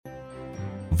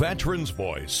Veterans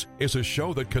Voice is a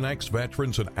show that connects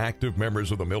veterans and active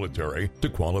members of the military to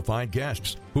qualified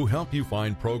guests who help you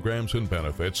find programs and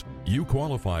benefits you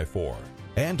qualify for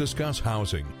and discuss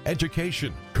housing,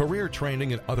 education, career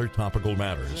training, and other topical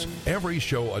matters. Every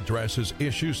show addresses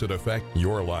issues that affect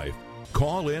your life.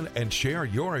 Call in and share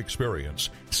your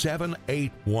experience.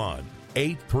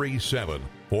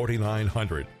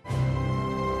 781-837-4900.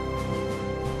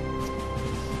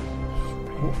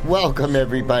 Welcome,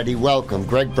 everybody. Welcome.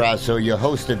 Greg Brasso, your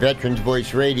host of Veterans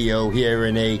Voice Radio, here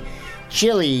in a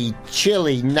chilly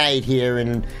night here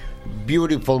in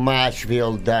beautiful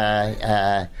Marshfield.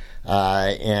 And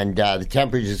the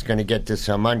temperature is going to get to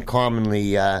some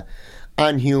uncommonly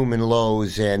unhuman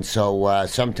lows. And so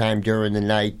sometime during the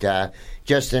night,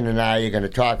 Justin and I are going to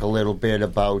talk a little bit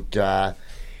about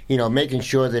making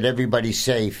sure that everybody's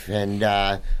safe. And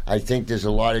I think there's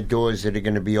a lot of doors that are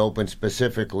going to be open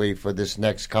specifically for this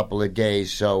next couple of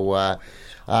days. So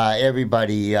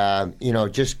everybody,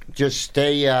 just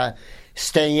stay in.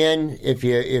 If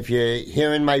you're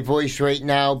hearing my voice right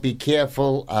now, be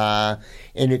careful.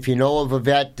 And if you know of a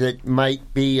vet that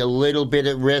might be a little bit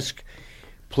at risk,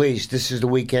 please, this is the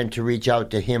weekend to reach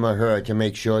out to him or her to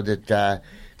make sure that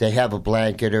they have a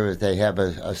blanket or they have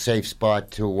a safe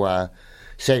spot to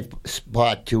stay.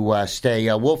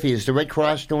 Wolfie, is the Red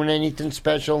Cross doing anything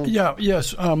special?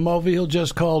 Yes. Mulvihill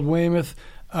just called Weymouth,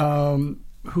 who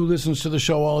listens to the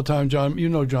show all the time. John, you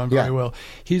know John very well.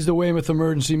 He's the Weymouth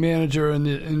emergency manager, and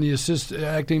the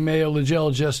acting mayor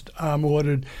Legel just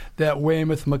ordered that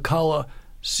Weymouth McCullough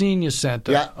Senior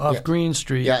Center off Green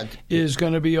Street is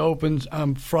going to be open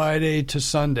Friday to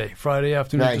Sunday, Friday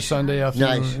afternoon to Sunday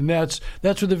afternoon. Nice. And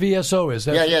that's where the VSO is.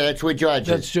 That's where George is.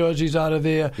 That's George. He's out of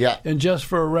there. Yeah. And just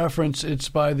for a reference, it's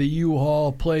by the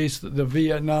U-Haul place, the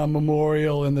Vietnam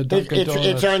Memorial, and the Dunkin' Donuts.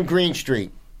 It's on Green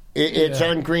Street. It's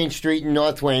on Green Street in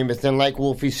North Weymouth, and like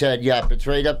Wolfie said, it's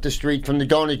right up the street from the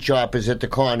donut shop is at the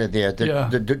corner there.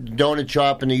 The donut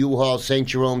shop and the U-Haul, St.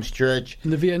 Jerome's Church.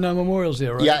 And the Vietnam Memorial's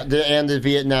there, right? Yeah, and the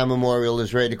Vietnam Memorial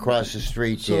is right across the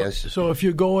street there. So if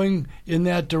you're going in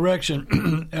that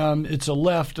direction, it's a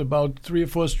left, about 3 or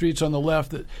 4 streets on the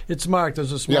left. It's marked.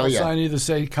 There's a small sign either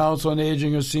say Council on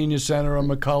Aging or Senior Center or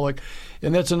McCulloch.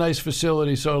 And that's a nice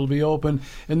facility, so it'll be open.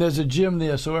 And there's a gym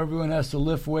there, so everyone has to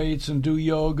lift weights and do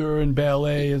yoga and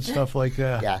ballet and stuff like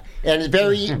that. Yeah, and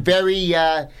it's very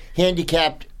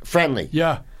handicapped friendly.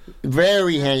 Yeah.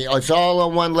 Very handy. It's all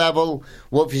on one level.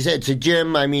 Wolfie said it's a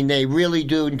gym. I mean, they really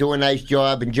do a nice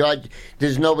job. And George,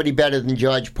 there's nobody better than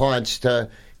George Ponce to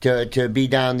be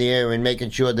down there and making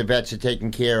sure the vets are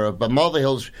taken care of. But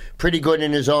Mulvihill's pretty good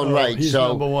in his own right. He's so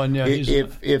number one,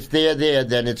 if they're there,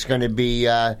 then it's going to be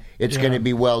going to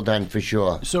be well done for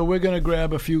sure. So we're going to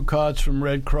grab a few cots from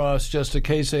Red Cross just in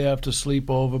case they have to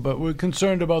sleep over. But we're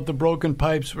concerned about the broken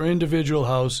pipes for individual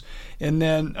house. And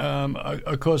then,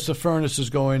 of course, the furnace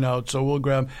is going out, so we'll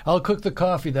grab. I'll cook the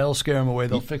coffee. That'll scare them away.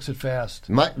 They'll fix it fast.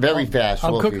 Very fast.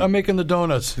 I'm making the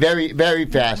donuts. Very, very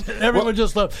fast. Everyone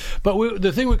just left. But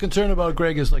the thing we're concerned about,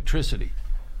 Greg, is electricity.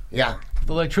 Yeah. If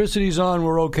the electricity's on,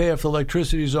 we're okay. If the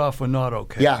electricity's off, we're not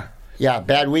okay. Yeah.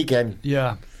 Bad weekend.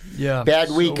 Yeah.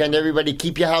 Bad weekend. Everybody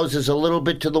keep your houses a little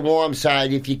bit to the warm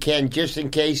side if you can, just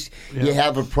in case you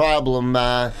have a problem.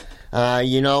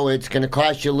 It's going to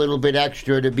cost you a little bit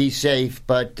extra to be safe,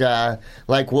 but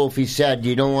like Wolfie said,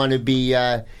 you don't want to be,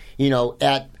 at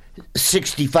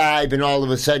 65 and all of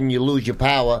a sudden you lose your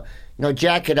power.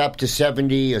 Jack it up to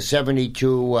 70 or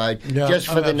 72 just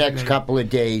for the next couple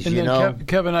of days, and then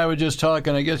Kevin and I were just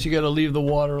talking. I guess you got to leave the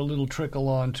water a little trickle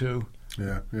on, too.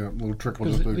 Yeah, a little trickle.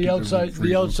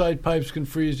 The outside pipes can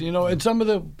freeze, and some of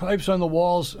the pipes on the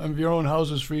walls of your own house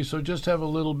is freeze, so just have a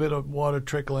little bit of water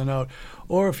trickling out.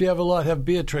 Or if you have a lot, have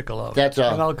beer trickle out. That's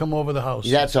all. And I'll come over the house.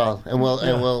 That's all, and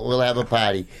we'll have a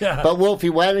party. Yeah. But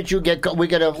Wolfie, why don't you we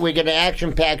got an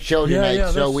action-packed show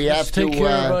tonight, so we have to take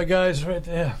care of our guys right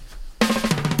there.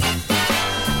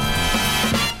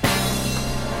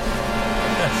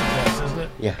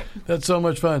 Yeah. That's so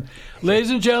much fun.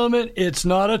 Ladies and gentlemen, it's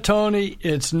not a Tony,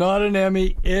 it's not an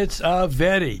Emmy, it's a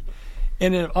Vetty.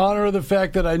 And in honor of the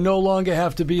fact that I no longer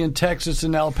have to be in Texas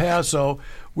and El Paso,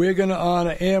 we're going to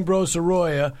honor Ambrose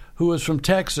Arroyo, who is from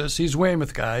Texas. He's a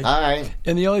Weymouth guy. All right.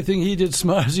 And the only thing he did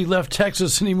smart is he left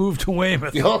Texas and he moved to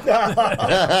Weymouth. I'm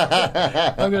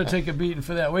going to take a beating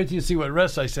for that. Wait till you see what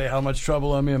rest I say, how much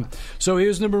trouble I'm in. So he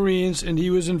was in the Marines, and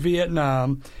he was in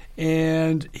Vietnam.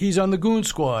 And he's on the Goon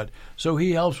Squad. So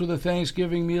he helps with the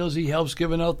Thanksgiving meals. He helps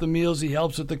giving out the meals. He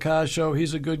helps at the car show.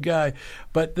 He's a good guy.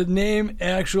 But the name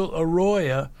actual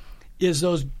Arroyo is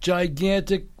those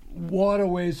gigantic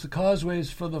waterways, the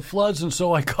causeways for the floods, and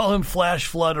so I call him Flash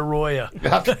Flood Arroyo.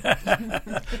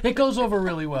 It goes over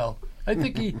really well. I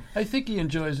think he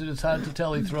enjoys it. It's hard to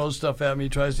tell. He throws stuff at me. He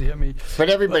tries to hit me. But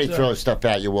everybody throws stuff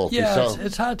at you, Wolfie. Yeah, so.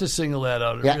 it's hard to single that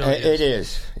out. It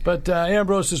is. But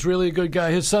Ambrose is really a good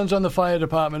guy. His son's on the fire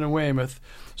department in Weymouth.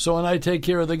 So when I take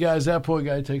care of the guys, that poor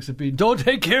guy takes a beat. Don't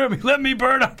take care of me. Let me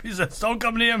burn up. He says, don't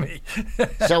come near me.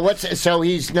 So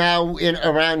he's now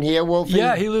around here, Wolfie?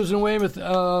 Yeah, he lives in Weymouth,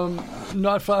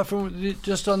 not far from,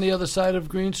 just on the other side of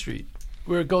Green Street,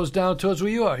 where it goes down towards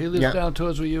where you are. He lives down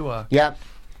towards where you are. Yeah.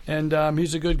 And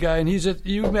he's a good guy. And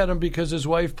you met him because his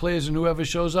wife plays in whoever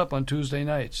shows up on Tuesday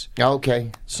nights.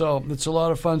 Okay. So it's a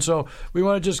lot of fun. So we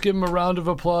want to just give him a round of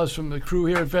applause from the crew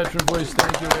here at Veteran Voice.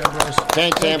 Thank you, Ambrose.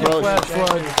 Thanks, Ambrose.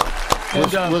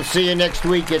 And, we'll see you next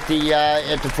week at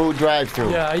the food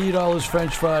drive-thru. Yeah, I eat all his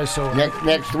French fries. So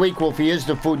next week, Wolfie, is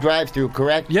the food drive-thru,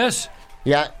 correct? Yes.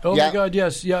 Yeah. Oh, my God,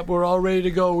 yes. Yep, we're all ready to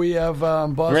go. We have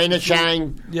Boston. Rain or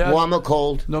shine, warm or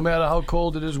cold. No matter how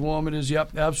cold it is, warm it is.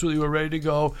 Yep, absolutely, we're ready to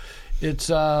go. It's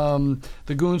the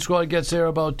Goon Squad gets there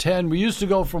about 10. We used to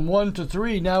go from 1 to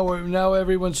 3. Now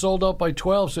everyone's sold out by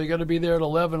 12, so you got to be there at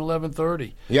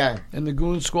 11:30. Yeah. And the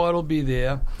Goon Squad will be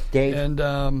there. Dave. And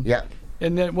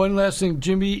And then one last thing,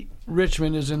 Jimmy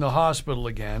Richmond is in the hospital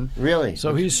again. Really?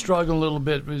 So he's struggling a little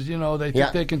bit. Because, they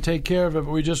think they can take care of it,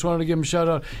 but we just wanted to give him a shout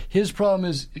out. His problem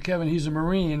is, Kevin, he's a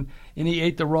Marine, and he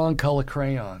ate the wrong color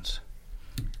crayons.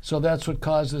 So that's what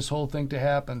caused this whole thing to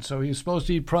happen. So he's supposed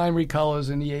to eat primary colors,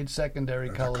 and he ate secondary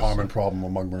colors. A common problem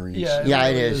among Marines. Yeah,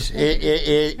 it is.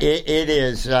 It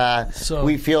is. So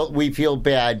we feel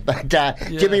bad, but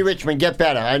Jimmy Richmond, get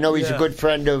better. I know he's a good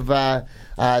friend of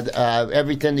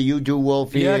everything that you do,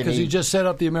 Wolfie. Yeah, because he just set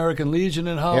up the American Legion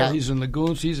in Hull. Yeah. He's in the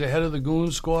Goons. He's the head of the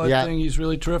Goon Squad thing. He's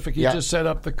really terrific. He just set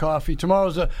up the coffee.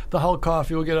 Tomorrow's the Hull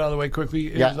Coffee. We'll get out of the way quickly.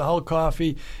 The Hull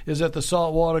Coffee is at the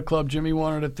Saltwater Club. Jimmy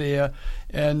wanted it there.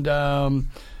 And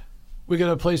we're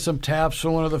going to play some taps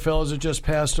for one of the fellows that just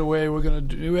passed away.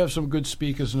 We have some good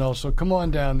speakers and all. So come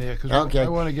on down there because I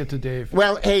want to get to Dave.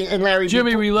 Well, hey, and Larry.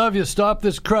 Jimmy, we love you. Stop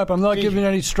this crap. I'm not giving you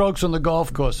any strokes on the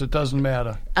golf course. It doesn't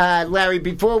matter. Larry,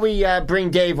 before we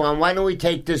bring Dave on, why don't we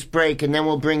take this break and then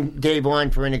we'll bring Dave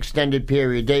on for an extended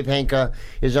period. Dave Henke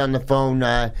is on the phone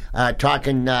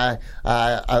talking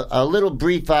a little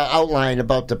brief outline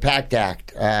about the PACT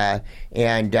Act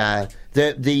and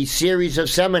the series of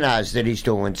seminars that he's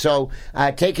doing. So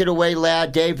take it away,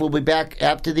 lad. Dave, we'll be back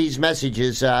after these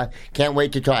messages. Can't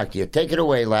wait to talk to you. Take it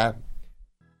away, lad.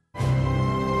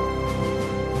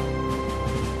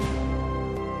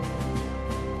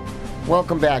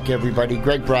 Welcome back, everybody.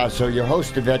 Greg Brasso, your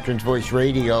host of Veterans Voice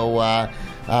Radio.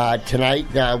 Tonight,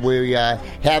 we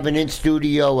have in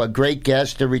studio a great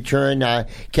guest, a return.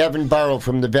 Kevin Burrow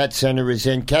from the Vet Center is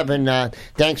in. Kevin,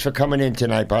 thanks for coming in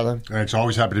tonight, brother. Thanks.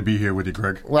 Always happy to be here with you,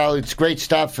 Greg. Well, it's great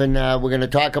stuff, and we're going to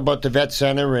talk about the Vet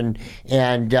Center and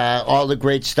all the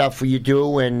great stuff you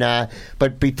do.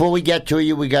 But before we get to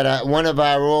you, we got one of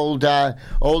our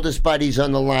oldest buddies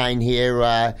on the line here,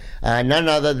 none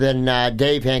other than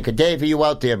Dave Henke. Dave, are you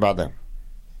out there, brother?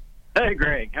 Hey,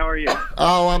 Greg. How are you?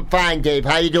 Oh, I'm fine, Dave.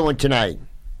 How you doing tonight?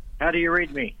 How do you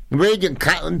read me? Read you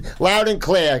loud and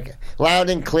clear.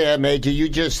 Loud and clear, Major. You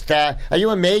just, are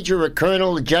you a major, a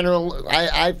colonel, a general?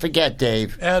 I forget,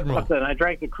 Dave. Admiral. Listen, I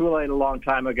drank the Kool-Aid a long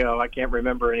time ago. I can't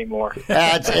remember anymore.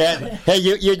 That's it. Hey,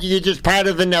 you're just part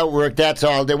of the network, that's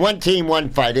all. The one team, one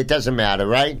fight. It doesn't matter,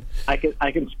 right? I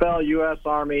can spell U.S.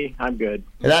 Army. I'm good.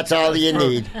 That's all you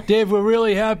need. Dave, we're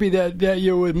really happy that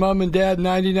you're with Mom and Dad,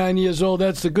 99 years old.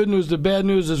 That's the good news. The bad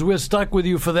news is we're stuck with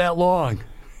you for that long.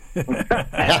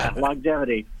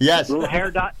 Longevity. Yes. A little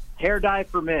hair dye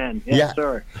for men. Yes,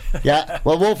 sir. Yeah.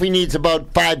 Well, Wolfie needs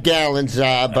about 5 gallons,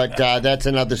 but that's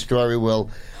another story. We'll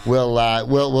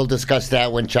discuss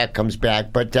that when Chuck comes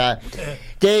back. But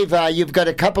Dave, you've got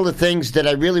a couple of things that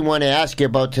I really want to ask you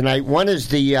about tonight. One is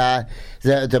the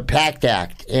PACT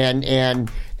Act,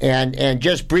 and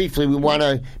just briefly, we want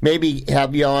to maybe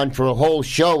have you on for a whole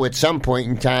show at some point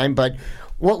in time. But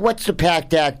what's the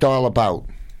PACT Act all about?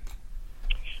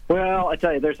 Well, I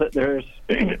tell you, there's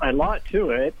a lot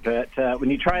to it, but when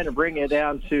you try to bring it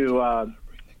down to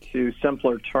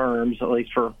simpler terms, at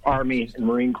least for Army and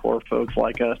Marine Corps folks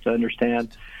like us to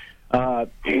understand,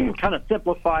 kind of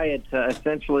simplify it.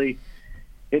 Essentially,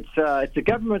 it's the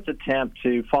government's attempt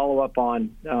to follow up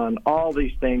on all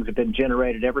these things that have been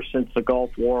generated ever since the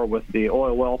Gulf War with the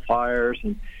oil well fires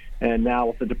and now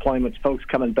with the deployments, folks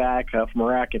coming back from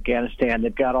Iraq, Afghanistan.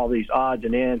 They've got all these odds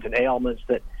and ends and ailments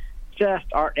that just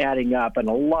aren't adding up, and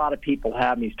a lot of people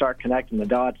have them. You start connecting the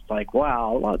dots, like,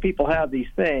 wow, a lot of people have these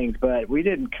things, but we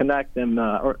didn't connect them,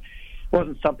 or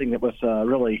wasn't something that was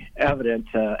really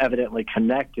evidently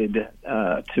connected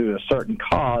to a certain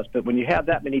cause. But when you have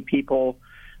that many people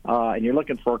and you're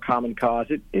looking for a common cause,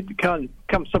 it becomes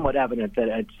somewhat evident that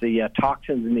it's the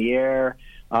toxins in the air,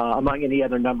 among any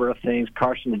other number of things,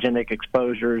 carcinogenic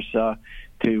exposures to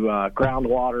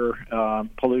groundwater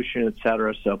pollution, et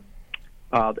cetera. So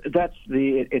that's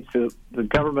the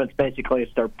government's basically,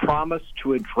 it's their promise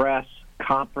to address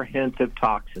comprehensive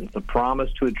toxins, the promise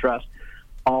to address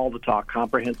all the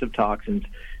comprehensive toxins,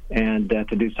 and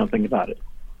to do something about it.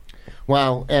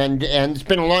 Wow, and it's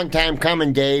been a long time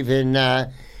coming, Dave, and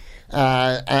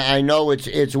I know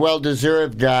it's well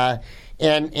deserved,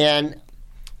 and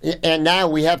now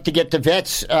we have to get the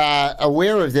vets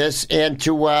aware of this and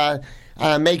to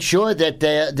make sure that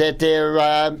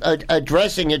they're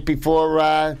addressing it before.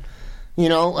 I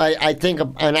think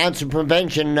an ounce of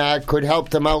prevention could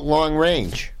help them out long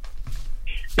range.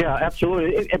 Yeah,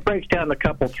 absolutely. It breaks down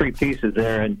three pieces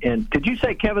there. And did you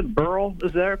say Kevin Burrell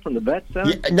is there from the Vet Center?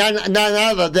 Yeah, none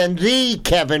other than the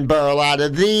Kevin Burrell out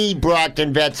of the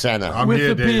Brockton Vet Center. I'm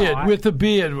here, Dave. With the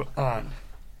beard on.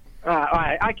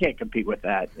 I can't compete with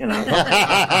that. I'm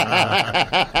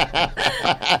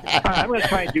going to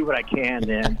try and do what I can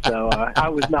then. So I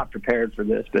was not prepared for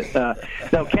this. But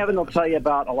no, Kevin will tell you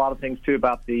about a lot of things, too,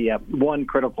 about the one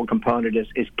critical component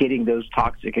is getting those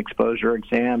toxic exposure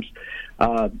exams.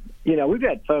 We've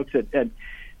had folks that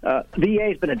VA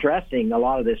has been addressing a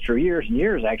lot of this for years and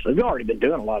years, actually. We've already been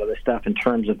doing a lot of this stuff in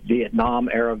terms of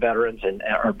Vietnam-era veterans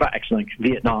or actually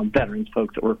Vietnam veterans,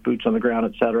 folks that were boots on the ground,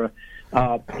 et cetera.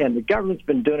 And the government's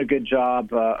been doing a good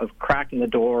job of cracking the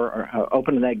door or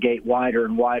opening that gate wider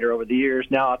and wider over the years.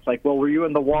 Now it's like, well, were you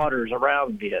in the waters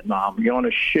around Vietnam? Were you on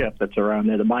a ship that's around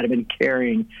there that might have been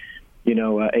carrying,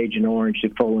 Agent Orange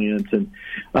defoliants? And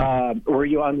were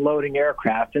you unloading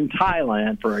aircraft in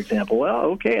Thailand, for example?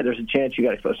 Well, okay, there's a chance you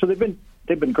got exposed. So they've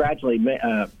been gradually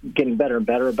getting better and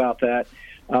better about that.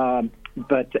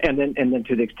 But then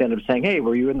to the extent of saying, hey,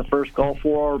 were you in the first Gulf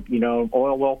War?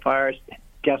 Oil well fires.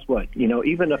 Guess what?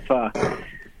 Even if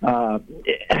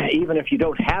you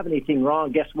don't have anything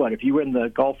wrong, guess what? If you were in the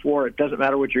Gulf War, it doesn't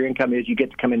matter what your income is. You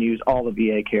get to come and use all the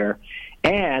VA care.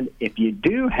 And if you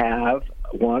do have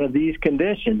one of these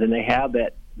conditions, and they have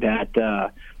that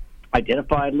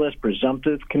identified list,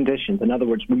 presumptive conditions. In other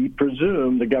words,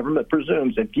 the government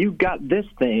presumes if you've got this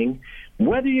thing,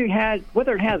 whether it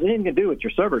has anything to do with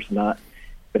your service or not,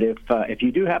 but if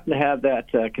you do happen to have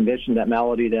that condition, that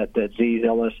malady, that disease,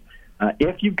 illness.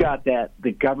 If you've got that,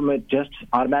 the government just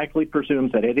automatically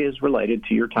presumes that it is related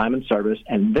to your time in service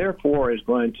and therefore is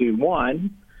going to,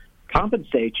 one,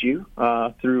 compensate you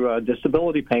through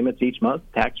disability payments each month,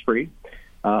 tax-free,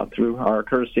 through our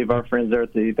courtesy of our friends there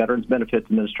at the Veterans Benefits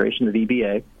Administration, the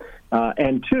VBA.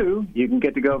 And two, you can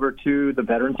get to go over to the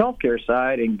Veterans Healthcare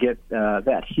side and get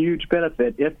that huge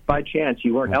benefit if by chance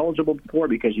you weren't eligible before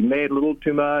because you made a little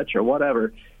too much or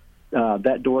whatever.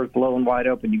 That door is blowing wide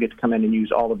open. You get to come in and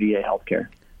use all the VA health care.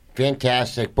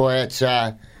 Fantastic. Boy, it's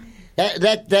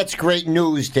that's great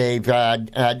news, Dave.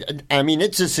 I mean,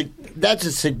 that's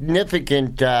a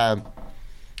significant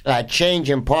change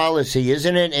in policy,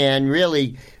 isn't it? And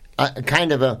really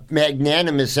kind of a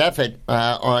magnanimous effort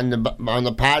on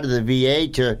the part of the VA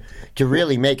to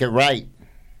really make it right.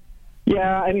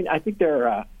 Yeah, I mean, I think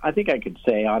I think I could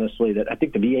say honestly that I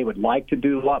think the VA would like to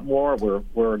do a lot more. We're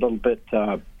a little bit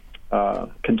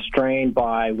constrained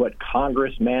by what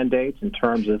Congress mandates in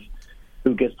terms of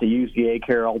who gets to use VA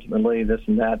care ultimately, this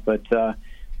and that. But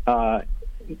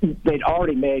they'd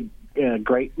already made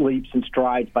great leaps and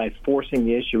strides by forcing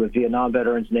the issue with Vietnam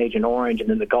veterans and Agent Orange and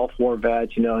then the Gulf War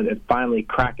vets, and finally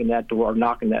cracking that door,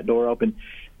 knocking that door open.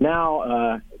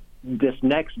 Now this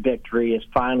next victory is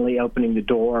finally opening the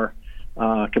door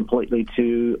completely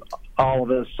to all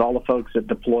of us, all the folks that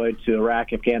deployed to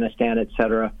Iraq, Afghanistan, et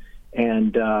cetera,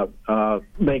 and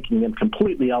making them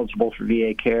completely eligible for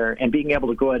VA care and being able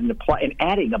to go ahead and apply and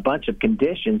adding a bunch of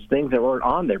conditions, things that weren't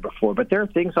on there before. But there are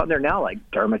things on there now like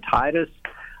dermatitis,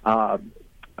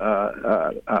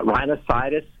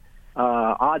 rhinosinusitis,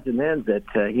 odds and ends that,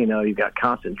 you've got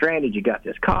constant drainage, you got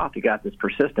this cough, you got this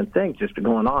persistent thing just been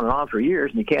going on and on for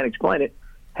years and you can't explain it.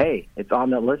 Hey, it's on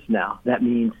the list now. That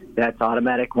means that's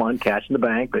automatic, one, cash in the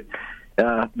bank, but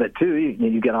two,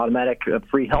 you get automatic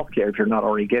free health care if you're not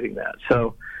already getting that.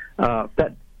 So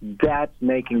that's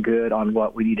making good on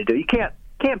what we need to do. You can't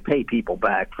pay people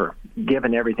back for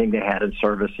giving everything they had in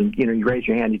service, and you raise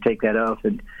your hand, you take that oath,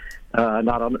 and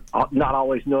not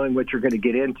always knowing what you're going to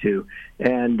get into.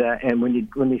 And when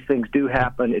these things do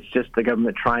happen, it's just the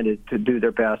government trying to do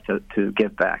their best to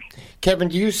give back. Kevin,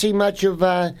 do you see much of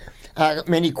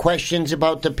many questions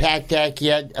about the PACT Act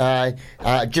yet?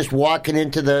 Just walking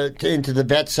into the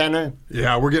vet center.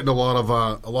 Yeah, we're getting a lot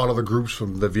of the groups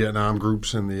from the Vietnam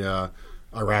groups and the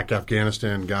Iraq,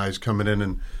 Afghanistan guys coming in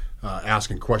and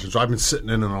asking questions. So I've been sitting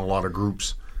in on a lot of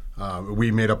groups.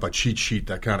 We made up a cheat sheet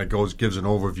that kind of gives an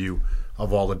overview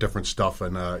of all the different stuff,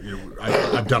 and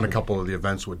I've done a couple of the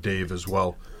events with Dave as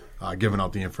well, giving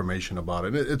out the information about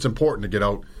it. It's important to get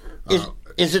out.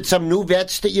 Is it some new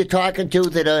vets that you're talking to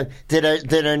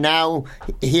that are now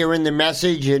hearing the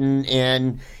message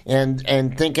and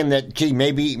thinking that, gee,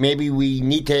 maybe we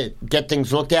need to get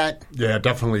things looked at? Yeah,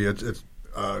 definitely. It's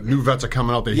new vets are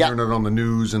coming out. They're hearing it on the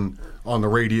news and on the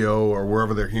radio or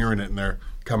wherever they're hearing it, and they're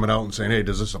coming out and saying, "Hey,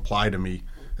 does this apply to me?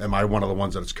 Am I one of the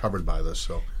ones that's covered by this?"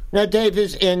 So now, Dave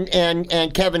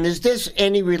and Kevin, is this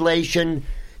any relation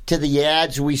to the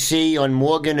ads we see on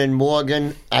Morgan &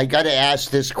 Morgan? I got to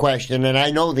ask this question, and I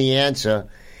know the answer.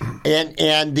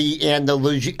 And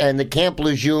the Camp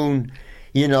Lejeune,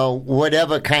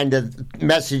 whatever kind of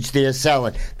message they're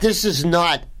selling. This is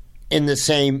not in the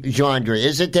same genre,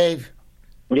 is it, Dave?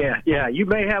 Yeah. You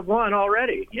may have one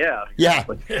already. Yeah.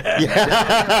 Exactly.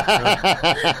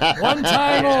 One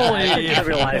time only. I didn't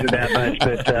realize it that much,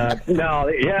 but no.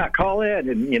 Yeah, call in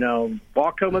and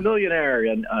walk home a millionaire.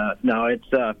 And no, it's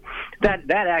that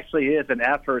actually is an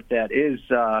effort that is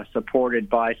supported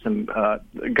by some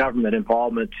government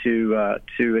involvement to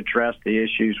address the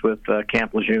issues with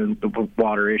Camp Lejeune, the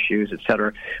water issues, et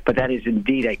cetera. But that is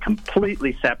indeed a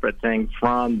completely separate thing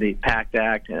from the PACT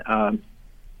Act.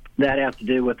 That has to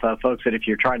do with folks that if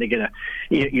you're trying to get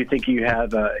you think you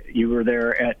were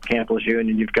there at Camp Lejeune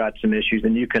and you've got some issues,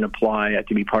 then you can apply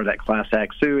to be part of that Class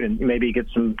Act suit and maybe get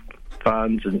some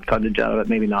funds and fundage out of it,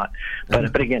 maybe not.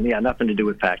 But again, nothing to do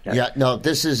with PACT Act. Yeah, no,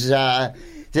 this is I'm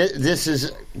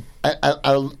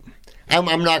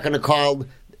not going to call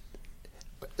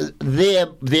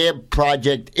their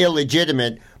project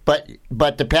illegitimate, but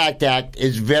the PACT Act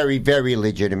is very, very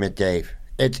legitimate, Dave.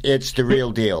 It's the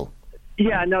real deal.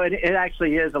 Yeah, no, it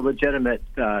actually is a legitimate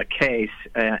case,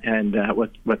 and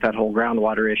with that whole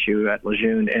groundwater issue at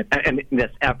Lejeune, and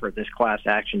this effort, this class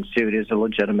action suit, is a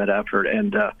legitimate effort.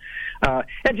 And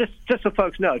just so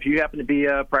folks know, if you happen to be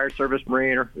a prior service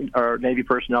Marine or Navy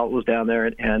personnel that was down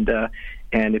there, and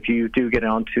if you do get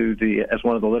onto as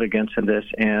one of the litigants in this,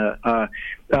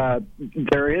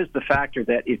 there is the factor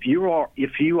that if you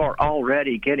are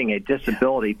already getting a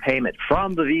disability payment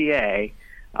from the VA.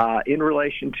 In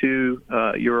relation to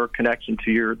your connection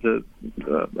to the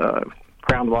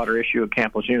groundwater issue at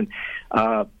Camp Lejeune,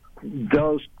 the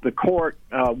court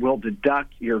will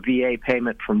deduct your VA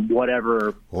payment from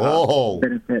whatever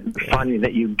benefit funding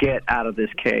that you get out of this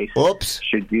case. Oops!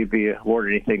 Should you be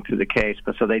awarded anything through the case,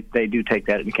 but so they do take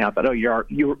that into account. That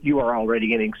you are already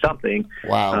getting something.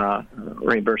 Wow!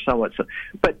 Reimbursed somewhat. So,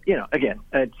 but again,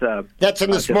 it's that's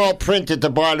in the small print at the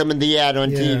bottom of the ad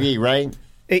on TV, right?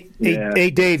 Hey,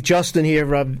 Dave, Justin here.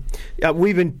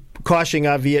 We've been cautioning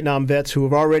our Vietnam vets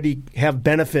who already have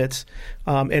benefits,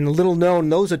 and little known,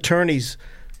 those attorneys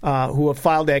who have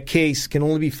filed that case can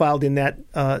only be filed in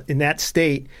that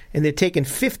state, and they're taking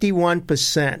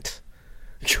 51%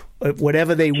 of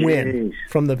whatever they win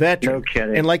from the veteran. No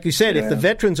kidding. And like you said, if the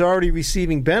veteran's already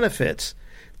receiving benefits.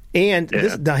 And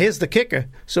now here's the kicker.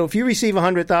 So if you receive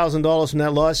 $100,000 from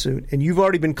that lawsuit and you've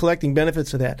already been collecting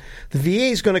benefits of that, the VA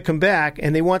is going to come back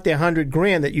and they want their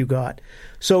 $100,000 that you got.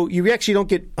 So you actually don't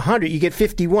get 100, you get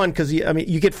 51 because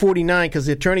you get 49 because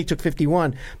the attorney took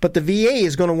 51. But the VA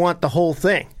is going to want the whole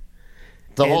thing,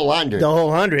 the whole 100. The whole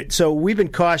 100. So we've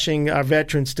been cautioning our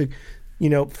veterans to,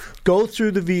 go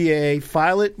through the VA,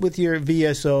 file it with your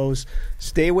VSOs,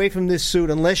 stay away from this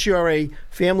suit unless you're a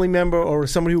family member or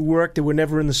somebody who worked and were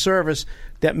never in the service.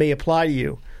 That may apply to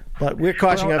you. But we're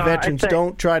cautioning our veterans,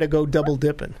 don't try to go double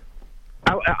dipping.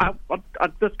 I'll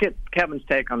just get Kevin's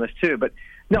take on this too. But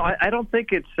no, I don't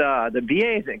think it's the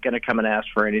VA isn't going to come and ask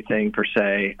for anything per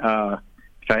se.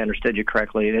 If I understood you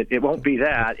correctly, it won't be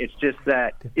that. It's just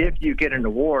that if you get an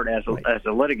award as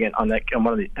a litigant on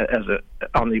one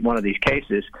of these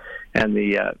cases, and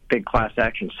the big class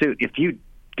action suit, if you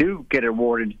do get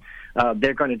awarded,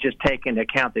 they're going to just take into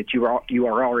account that you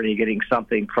are already getting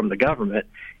something from the government,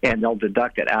 and they'll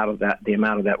deduct it out of the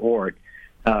amount of that award.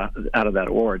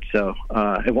 So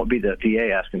it won't be the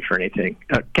VA asking for anything.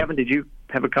 Kevin, did you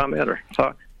have a comment or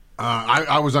thought?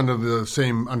 I was under the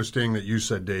same understanding that you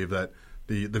said, Dave, that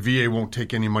the VA won't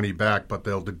take any money back, but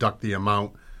they'll deduct the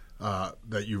amount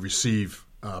that you receive,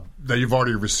 that you've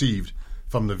already received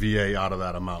from the VA out of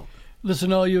that amount.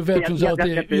 Listen, all you veterans out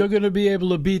there, you're going to be able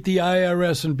to beat the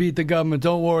IRS and beat the government.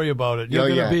 Don't worry about it. You're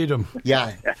going to beat them.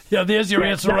 Yeah. Yeah, there's your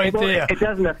answer right there. It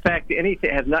doesn't affect anything.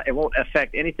 It won't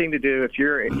affect anything to do if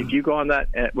you go on that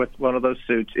with one of those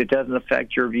suits. It doesn't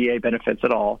affect your VA benefits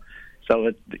at all.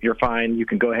 So you're fine. You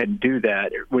can go ahead and do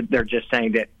that. They're just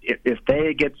saying that if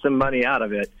they get some money out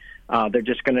of it, they're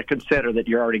just going to consider that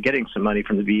you're already getting some money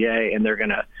from the VA, and they're going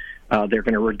to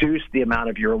reduce the amount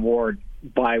of your award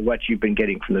by what you've been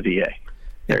getting from the VA.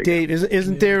 Dave,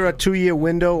 isn't there a 2-year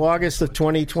window, August of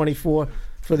 2024,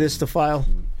 for this to file?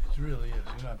 It really is.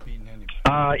 You're not beating anybody.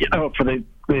 For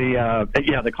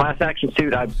the class action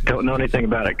suit, I don't know anything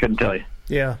about it. Couldn't tell you.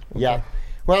 Yeah. Yeah.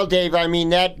 Well, Dave, I mean,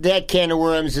 that can of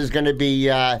worms is going to be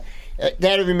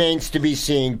that remains to be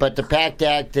seen. But the PACT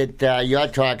Act that you're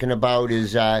talking about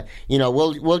is,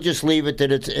 we'll just leave it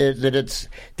that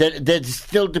it's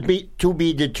still to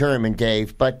be determined,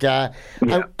 Dave. But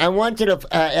I wanted to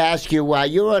ask you,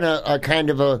 you're on a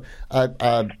kind of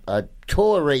a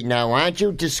tour right now, aren't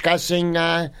you? Discussing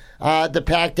the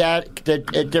PACT Act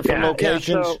at different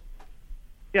locations.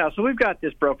 So we've got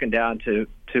this broken down to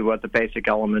what the basic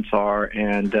elements are,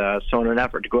 and so in an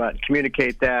effort to go out and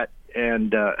communicate that,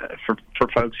 and for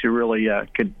folks who really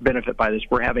could benefit by this,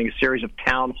 we're having a series of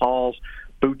town halls,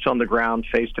 boots on the ground,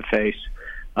 face-to-face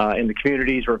in the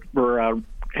communities. We're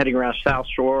heading around South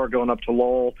Shore, going up to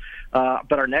Lowell.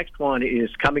 But our next one is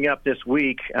coming up this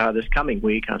coming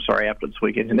week, after this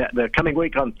weekend. And the coming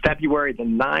week on February the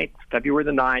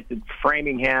 9th in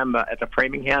Framingham, at the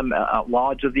Framingham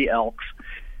Lodge of the Elks.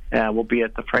 We'll be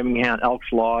at the Framingham Elks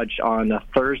Lodge on a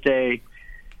Thursday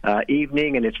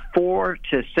evening, and it's 4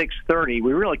 to 6:30.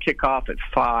 We really kick off at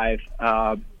 5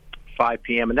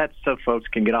 p.m., and that's so folks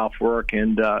can get off work,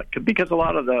 and because a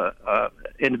lot of the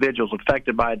individuals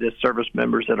affected by this, service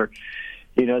members that are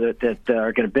that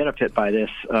are going to benefit by this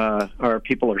are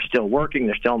people are still working,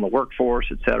 they're still in the workforce,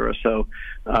 et cetera. So,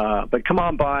 but come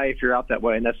on by if you're out that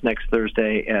way, and that's next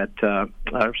Thursday at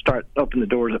open the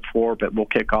doors at 4, but we'll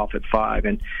kick off at 5,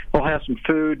 and we'll have some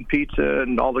food and pizza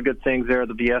and all the good things there.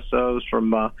 The VSOs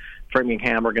from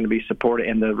Framingham are going to be supporting,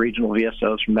 and the regional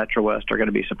VSOs from Metro West are going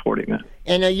to be supporting that.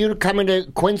 And are you coming to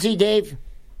Quincy, Dave?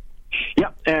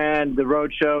 Yep, and the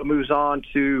road show moves on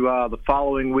to the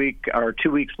following week, or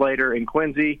 2 weeks later in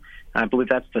Quincy. I believe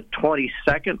that's the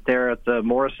 22nd there at the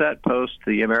Morissette Post,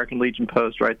 the American Legion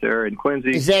Post right there in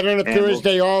Quincy. Is that on a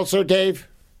Thursday also, Dave?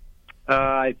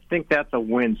 I think that's a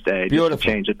Wednesday. Beautiful. Just to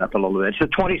change it up a little bit. It's the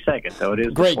 22nd, though. It is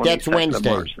great. The 22nd that's Wednesday.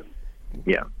 Of March.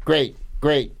 Yeah.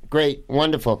 Great,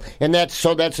 wonderful. And that's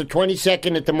the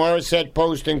 22nd at the Morissette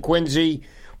Post in Quincy.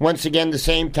 Once again, the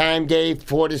same time, Dave,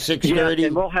 4 to 6:30. Yeah,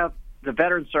 and we'll have the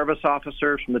veteran service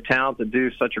officers from the towns that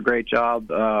do such a great job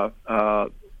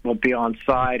will be on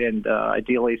site, and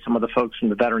ideally some of the folks from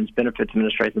the Veterans Benefits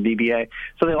Administration, the VBA.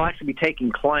 So they'll actually be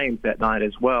taking claims that night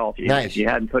as well. If you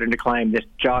hadn't put in a claim, this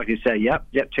jog, you say, yep,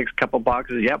 ticks a couple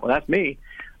boxes, yep, well, that's me.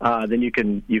 Then you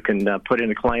can put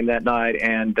in a claim that night,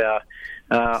 and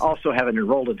also having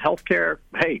enrolled in health care.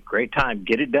 Hey, great time,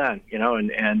 get it done,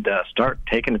 and start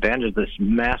taking advantage of this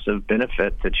massive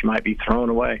benefit that you might be throwing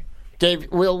away. Dave,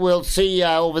 we'll see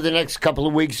over the next couple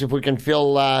of weeks if we can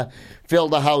fill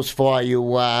the house for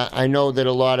you. I know that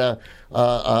a lot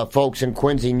of folks in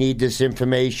Quincy need this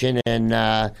information,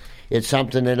 and it's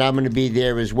something that I'm going to be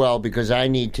there as well because I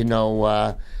need to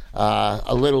know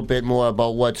a little bit more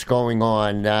about what's going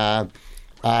on.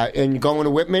 And going to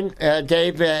Whitman,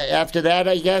 Dave, after that,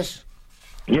 I guess?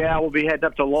 Yeah, we'll be heading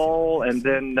up to Lowell and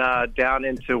then down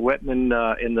into Whitman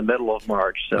in the middle of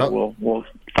March. So we'll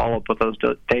follow up with those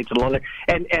dates a little bit.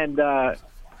 And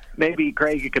maybe,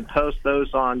 Greg, you could post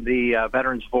those on the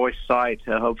Veterans Voice site,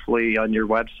 hopefully on your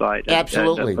website.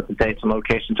 Absolutely. And put the dates and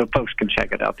locations so folks can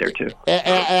check it out there, too.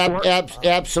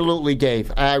 Absolutely,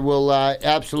 Dave. I will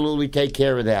absolutely take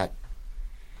care of that.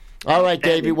 All right,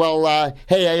 Davey. Well,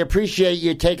 hey, I appreciate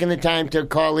you taking the time to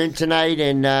call in tonight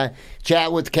and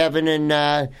chat with Kevin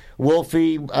and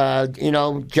Wolfie,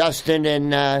 Justin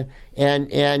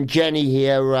and Jenny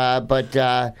here. But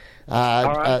right.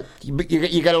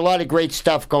 You got a lot of great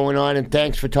stuff going on, and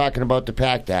thanks for talking about the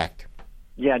PACT Act.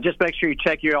 Yeah, just make sure you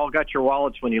check you all got your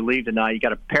wallets when you leave tonight. You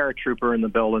got a paratrooper in the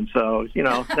building, so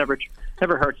never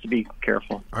hurts to be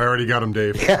careful. I already got him,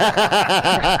 Dave. He's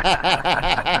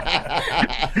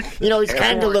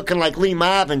kind of looking like Lee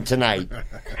Marvin tonight,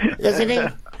 isn't he?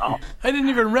 I didn't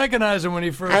even recognize him when he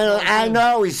first. I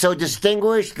know he's so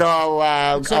distinguished,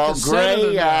 all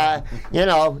gray.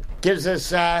 Gives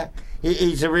us.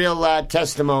 He's a real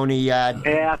testimony.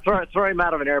 Yeah, throw him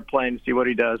out of an airplane and see what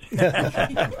he does.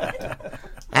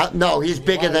 No, he's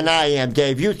bigger than I am,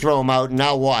 Dave. You throw him out and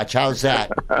I'll watch. How's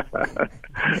that? All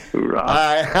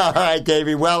right,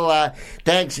 Davey. Well,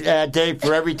 thanks, Dave,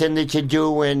 for everything that you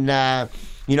do, and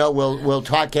we'll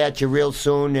talk at you real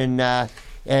soon,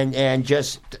 and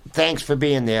just thanks for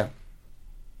being there.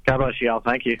 God bless you all.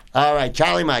 Thank you. All right,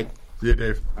 Charlie Mike. See you,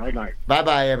 Dave. All right, Mike.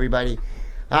 Bye-bye, everybody.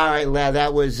 All right,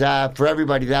 that was, for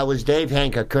everybody, that was Dave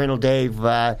Hanka, Colonel Dave,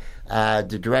 the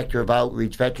Director of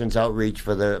Outreach, Veterans Outreach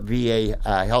for the VA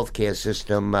healthcare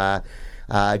system,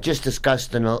 just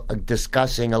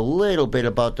discussing a little bit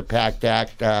about the PACT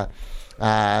Act.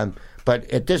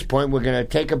 But at this point, we're going to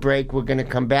take a break. We're going to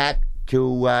come back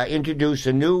to introduce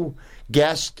a new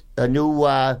guest, a new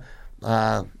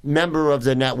member of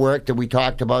the network that we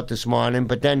talked about this morning.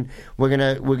 But then we're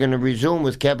gonna resume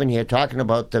with Kevin here, talking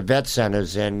about the vet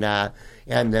centers and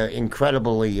the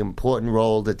incredibly important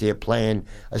role that they're playing,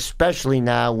 especially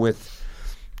now with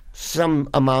some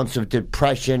amounts of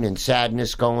depression and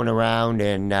sadness going around,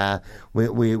 and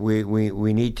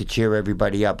we need to cheer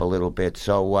everybody up a little bit.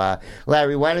 So,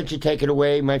 Larry, why don't you take it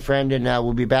away, my friend, and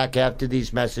we'll be back after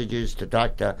these messages to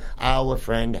talk to our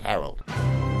friend Harold.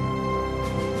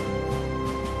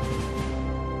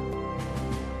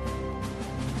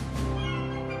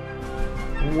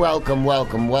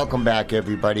 Welcome back,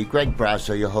 everybody. Greg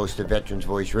Brasso, your host of Veterans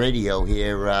Voice Radio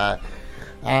here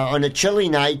on a chilly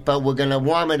night, but we're going to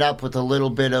warm it up with a little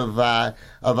bit of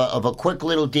a quick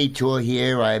little detour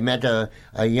here. I met a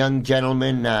young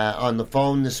gentleman on the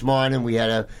phone this morning. We had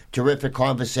a terrific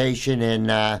conversation, and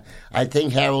I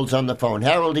think Harold's on the phone.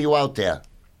 Harold, are you out there?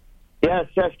 Yes,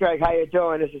 Greg. How you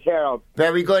doing? This is Harold.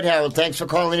 Very good, Harold. Thanks for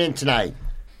calling in tonight.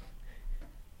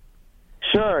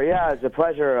 Sure, yeah, it's a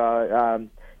pleasure.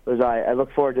 I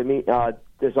look forward to meet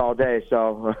this all day.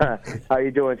 So, how are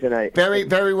you doing tonight? Very,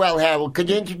 very well, Harold. Could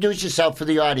you introduce yourself for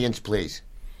the audience, please?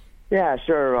 Yeah,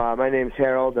 sure. My name's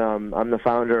Harold. I'm the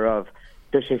founder of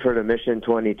Fishing for the Mission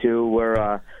 22. We're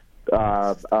a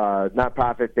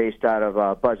nonprofit based out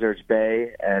of Buzzards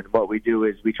Bay, and what we do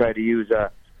is we try to use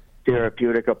a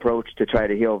therapeutic approach to try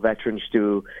to heal veterans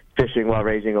through fishing while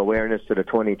raising awareness to the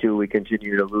 22 we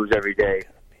continue to lose every day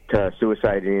to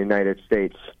suicide in the United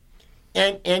States.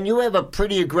 And you have a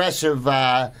pretty aggressive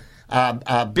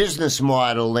business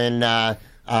model and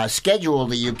schedule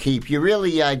that you keep. You're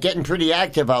really getting pretty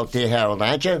active out there, Harold,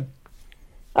 aren't you?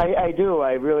 I do.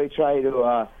 I really try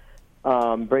to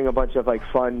bring a bunch of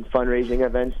fundraising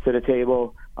events to the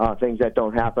table, things that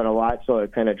don't happen a lot, so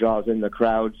it kind of draws in the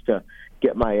crowds to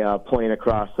get my point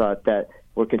across that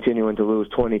we're continuing to lose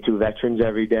 22 veterans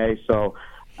every day. So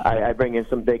I bring in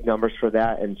some big numbers for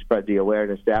that and spread the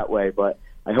awareness that way. But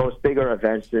I host bigger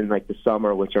events in the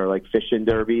summer, which are fishing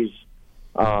derbies.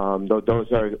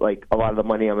 Those are a lot of the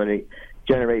money I'm going to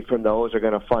generate from those are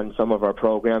going to fund some of our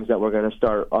programs that we're going to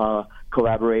start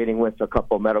collaborating with a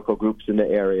couple of medical groups in the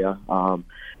area.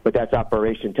 But that's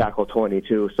Operation Tackle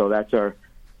 22. So that's our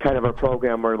kind of our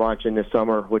program we're launching this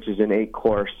summer, which is an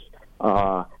 8-course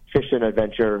fishing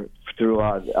adventure through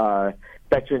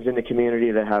veterans in the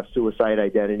community that have suicide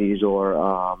identities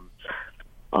or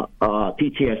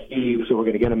PTSD. So we're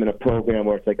going to get them in a program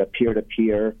where it's a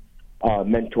peer-to-peer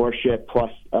mentorship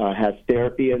plus has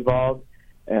therapy involved.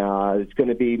 It's going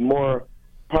to be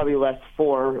probably less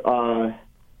 4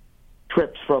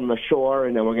 trips from the shore,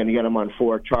 and then we're going to get them on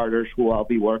 4 charters who I'll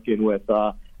be working with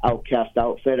Outcast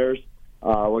Outfitters.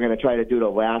 We're going to try to do the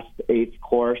last 8th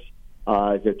course.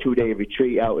 It's a 2-day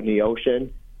retreat out in the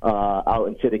ocean, out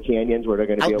into the canyons where they're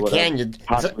going to be able to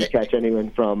possibly catch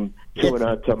anyone from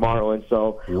tuna to marlin.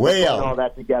 So we're putting all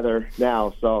that together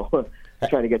now. So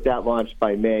trying to get that launched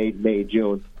by May,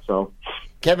 June. So.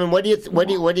 Kevin, what do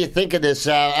you think of this?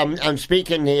 I'm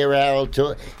speaking here, Harold,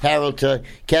 to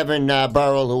Kevin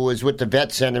Burrell, who is with the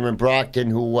Vet Center in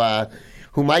Brockton,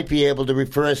 who might be able to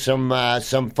refer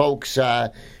some folks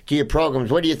to your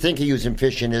programs. What do you think of using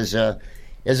fishing as a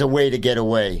way to get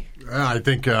away? I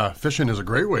think fishing is a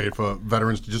great way for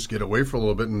veterans to just get away for a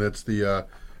little bit, and it's the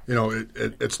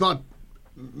it's not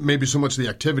maybe so much the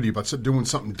activity, but doing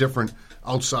something different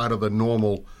outside of the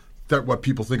normal. What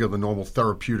people think of the normal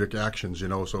therapeutic actions,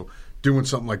 so doing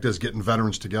something like this, getting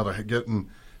veterans together,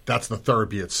 that's the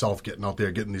therapy itself, getting out there,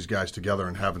 getting these guys together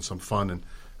and having some fun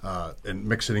and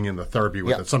mixing in the therapy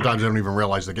with it. Sometimes they don't even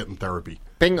realize they're getting therapy.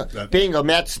 Bingo.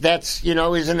 That's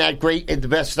isn't that great? The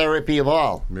best therapy of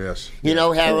all. Yes.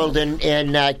 Harold,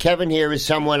 and Kevin here is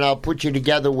someone I'll put you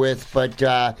together with, but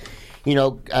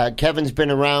Kevin's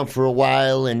been around for a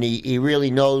while, and he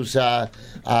really knows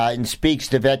and speaks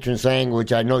the veterans'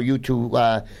 language. I know you two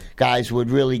guys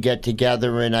would really get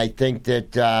together, and I think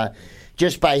that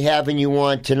just by having you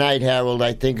on tonight, Harold,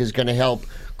 I think is going to help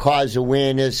cause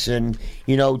awareness. And,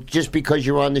 just because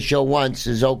you're on the show once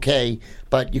is okay,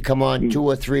 but you come on 2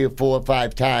 or 3 or 4 or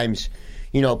 5 times,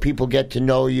 people get to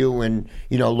know you and,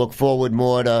 look forward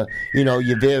more to,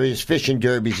 your various fishing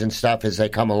derbies and stuff as they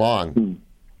come along.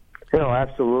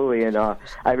 Absolutely, and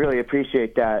I really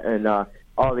appreciate that, and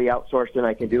all the outsourcing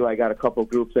I can do. I got a couple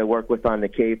groups I work with on the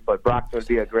Cape, but Brockton would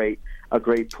be a great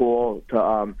pool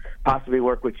to possibly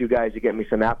work with you guys to get me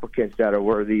some applicants that are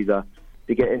worthy to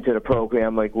get into the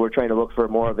program. Like, we're trying to look for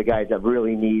more of the guys that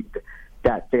really need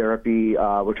that therapy.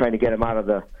 We're trying to get them out of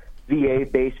the VA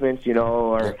basements,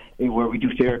 or where we do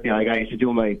therapy. Like, I used to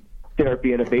do my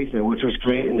therapy in a basement, which was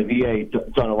great, and the VA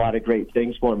done a lot of great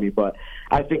things for me. But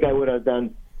I think I would have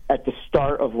done at the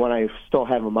start of when I still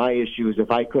have my issues, if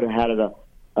I could have had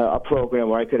a program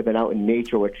where I could have been out in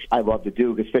nature, which I love to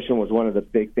do, because fishing was one of the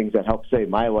big things that helped save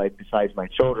my life besides my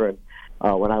children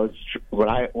when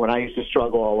I used to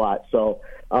struggle a lot. So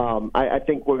I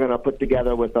think we're going to put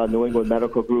together with New England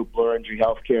Medical Group, Blur Injury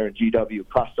Healthcare, and GW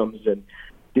Customs, and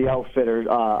the outfitters,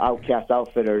 Outcast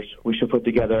Outfitters. We should put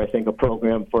together, I think, a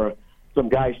program for some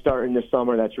guys starting this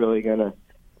summer that's really going to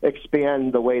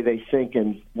expand the way they think,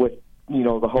 and with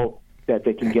the hope that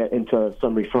they can get into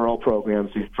some referral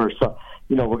programs. For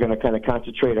we're going to kind of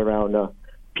concentrate around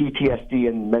PTSD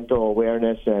and mental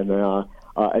awareness and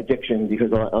addiction,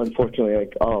 because unfortunately,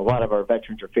 a lot of our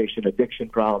veterans are facing addiction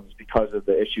problems because of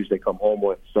the issues they come home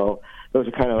with. So those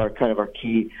are kind of our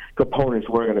key components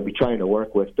we're going to be trying to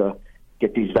work with to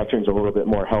get these veterans a little bit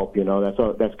more help.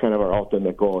 That's kind of our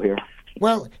ultimate goal here.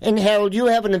 Well, and Harold, you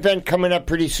have an event coming up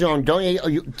pretty soon, don't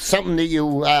you? Something that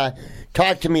you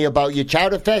talked to me about, your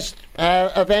Chowderfest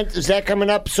event. Is that coming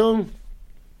up soon?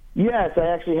 Yes, I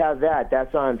actually have that.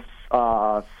 That's on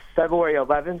February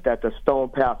 11th at the Stone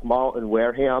Path Mall in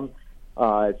Wareham.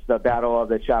 It's the Battle of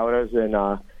the Chowders, and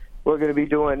we're going to be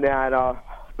doing that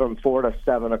from 4 to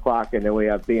 7 o'clock, and then we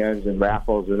have bands and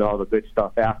raffles and all the good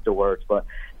stuff afterwards. But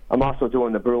I'm also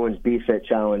doing the Bruins B-Fit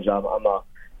Challenge. I'm a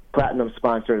platinum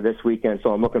sponsor this weekend,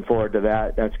 so I'm looking forward to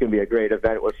that. That's going to be a great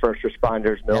event with first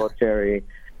responders, military,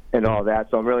 and all that.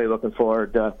 So I'm really looking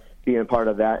forward to being part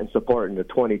of that and supporting the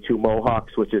 22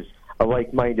 Mohawks, which is a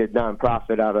like-minded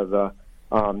nonprofit out of the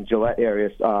Gillette area,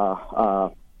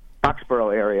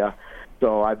 Foxborough area.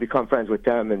 So I've become friends with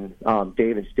them, and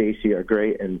Dave and Stacy are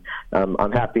great, and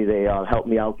I'm happy they helped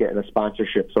me out getting a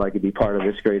sponsorship so I could be part of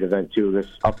this great event too, this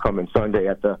upcoming Sunday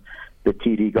at the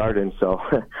TD Garden. So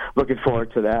looking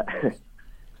forward to that.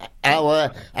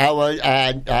 Our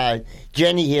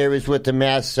Jenny here is with the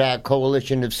Mass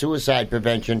Coalition of Suicide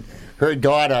Prevention. Her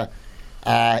daughter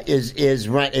is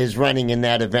running in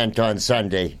that event on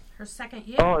Sunday. Her second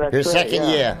year. Oh, that's her great, second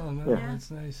year. Oh, no, that's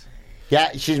nice.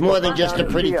 Yeah, she's more than just a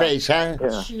pretty face, huh?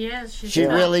 Yeah. She is.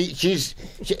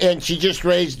 She just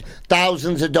raised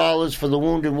thousands of dollars for the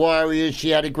Wounded Warriors.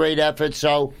 She had a great effort.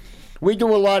 So we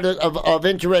do a lot of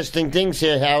interesting things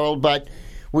here, Harold, but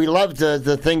we love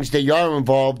the things that you're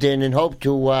involved in and hope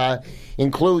to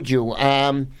include you.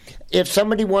 If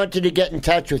somebody wanted to get in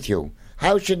touch with you,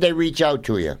 how should they reach out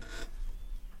to you?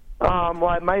 Well,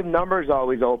 my number's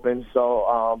always open,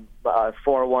 so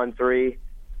 413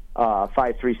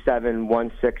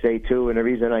 537-1682, and the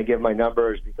reason I give my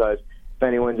number is because if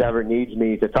anyone ever needs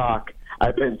me to talk,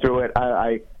 I've been through it.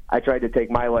 I tried to take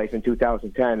my life in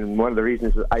 2010, and one of the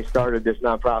reasons I started this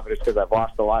nonprofit is because I've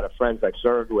lost a lot of friends I've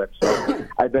served with. So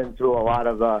I've been through a lot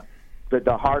of the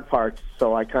hard parts.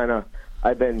 So I've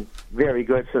been very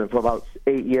good for about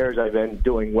 8 years. I've been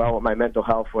doing well with my mental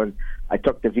health when I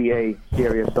took the VA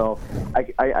serious. So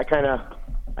I've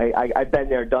been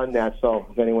there, done that, so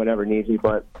if anyone ever needs me.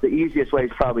 But the easiest way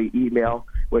is probably email,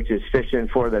 which is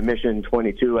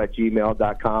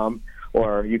fishingforthemission22@gmail.com,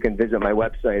 or you can visit my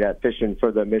website at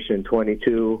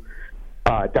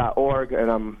fishingforthemission22.org.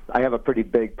 And I have a pretty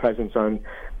big presence on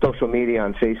social media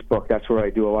on Facebook. That's where I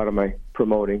do a lot of my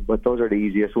promoting. But those are the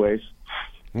easiest ways.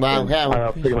 Wow,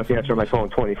 I pretty much answer my phone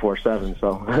 24/7.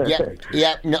 So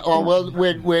yeah. No, well,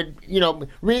 we're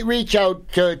reach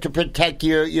out to protect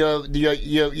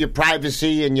your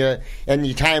privacy and your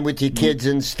time with your kids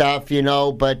and stuff,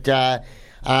 But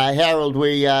Harold,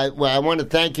 I want to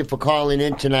thank you for calling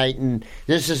in tonight. And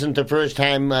this isn't the first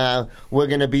time we're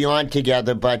going to be on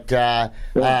together, but I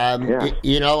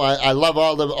love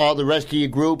all the rest of your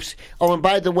groups. Oh, and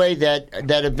by the way, that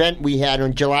event we had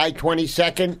on July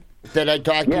 22nd. That I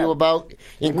talked to you about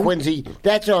in Quincy.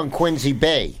 That's on Quincy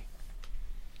Bay.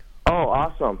 Oh,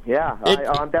 awesome! Yeah,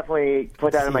 I'm definitely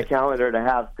put that in my calendar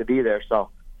to be there.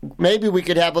 So maybe we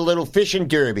could have a little fishing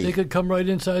derby. They could come right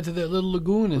inside to that little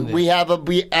lagoon in there. We have a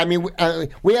 30.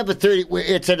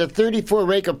 It's at a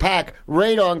 34-acre park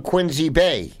right on Quincy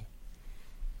Bay.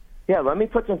 Yeah, let me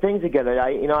put some things together.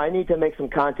 I need to make some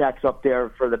contacts up there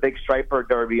for the big striper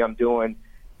derby I'm doing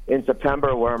in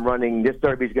September where I'm running. This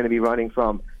Derby's going to be running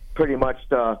from pretty much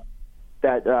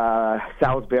that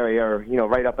Salisbury, or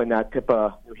right up in that tip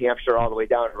of New Hampshire all the way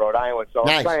down to Rhode Island. So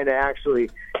nice. I'm trying to actually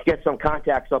get some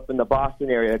contacts up in the Boston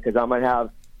area because I'm going to have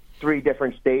 3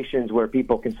 different stations where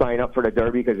people can sign up for the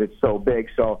Derby because it's so big.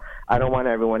 So I don't want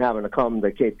everyone having to come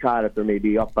to Cape Cod if they're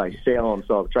maybe up by Salem.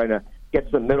 So I'm trying to get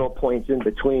some middle points in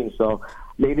between. So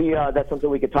maybe that's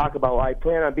something we could talk about. I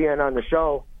plan on being on the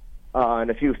show in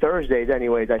a few Thursdays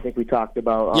anyways. I think we talked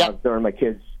about during my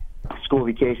kids' school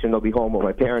vacation, they'll be home with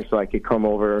my parents, so I could come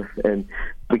over and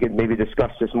we could maybe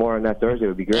discuss this more on that Thursday. It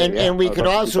would be great. And we could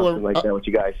also like that with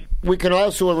you guys. We can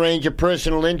also arrange a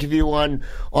personal interview on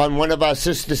one of our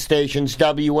sister stations,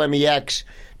 WMEX,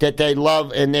 that they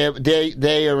love, and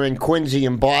they are in Quincy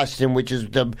and Boston, which is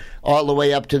all the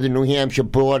way up to the New Hampshire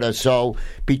border. So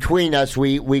between us,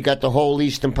 we got the whole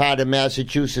eastern part of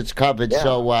Massachusetts covered. Yeah.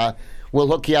 So we'll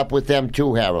hook you up with them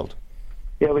too, Harold.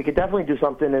 Yeah, we could definitely do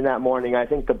something in that morning. I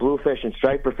think the bluefish and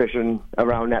striper fishing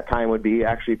around that time would be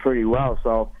actually pretty well.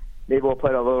 So maybe we'll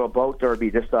put a little boat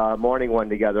derby, just a morning one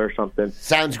together or something.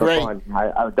 Sounds great. Fun.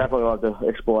 I would definitely love to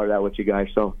explore that with you guys.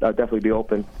 So I'll definitely be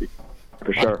open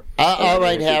for sure. All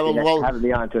right, Harold. Well, having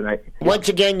me on tonight. Once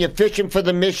again, you're fishing for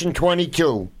the Mission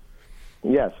 22.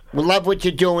 Yes. We love what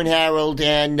you're doing, Harold,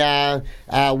 and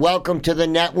welcome to the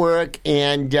network.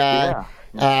 And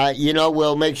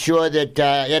we'll make sure that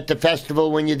at the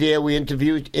festival when you're there, we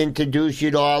introduce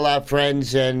you to all our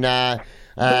friends, and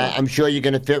I'm sure you're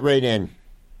going to fit right in.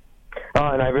 Oh,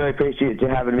 and I really appreciate you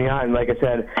having me on. Like I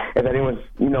said, if anyone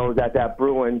knows that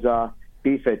Bruins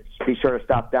beef it, be sure to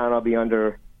stop down. I'll be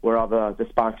under where all the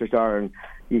sponsors are, and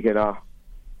you can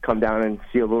come down and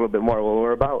see a little bit more what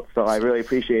we're about. So I really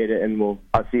appreciate it, and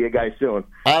I'll see you guys soon.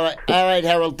 All right,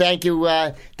 Harold. Thank you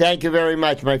very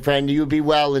much, my friend. You be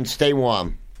well and stay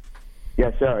warm.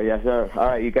 Yes, sir. Yes, sir. All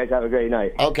right, you guys have a great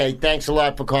night. Okay, thanks a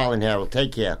lot for calling, Harold.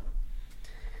 Take care.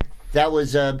 That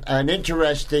was an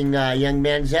interesting young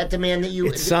man. Is that the man that you...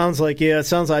 It sounds like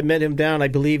I met him down, I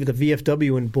believe, at the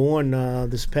VFW in Bourne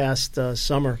this past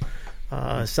summer.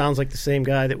 Sounds like the same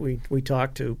guy that we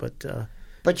talked to, but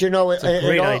it's a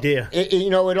great idea.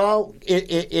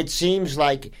 It seems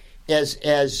like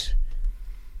as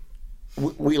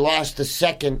we lost the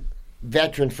second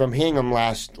veteran from Hingham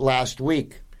last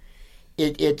week,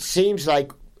 it seems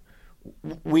like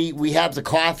we have the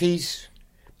coffees,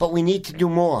 but we need to do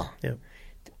more. Yeah.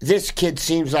 This kid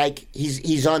seems like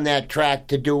he's on that track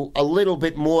to do a little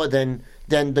bit more than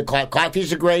the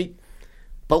coffees are great,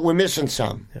 but we're missing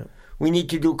some. Yeah. We need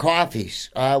to do coffees.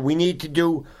 We need to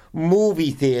do movie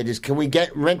theaters. Can we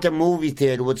rent a movie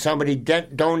theater? Would somebody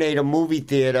donate a movie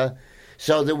theater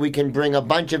so that we can bring a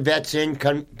bunch of vets in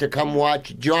to come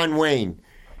watch John Wayne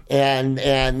and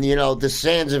the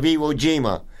Sands of Iwo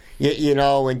Jima,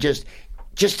 and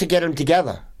just to get them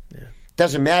together. Yeah.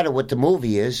 Doesn't matter what the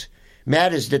movie is.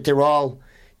 Matters that they're all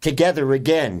together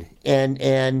again.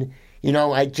 And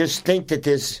I just think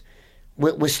that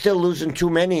we're still losing too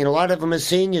many, and a lot of them are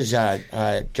seniors,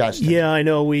 Justin. Yeah, I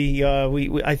know. We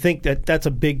I think that's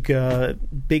a big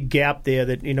gap there.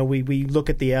 That we look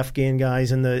at the Afghan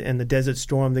guys and the Desert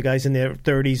Storm, the guys in their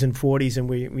 30s and 40s, and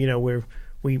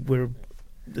we're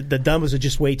the numbers are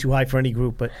just way too high for any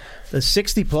group. But the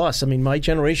 60 plus, I mean, my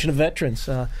generation of veterans,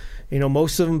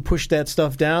 most of them pushed that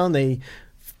stuff down. They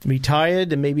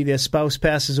retired, and maybe their spouse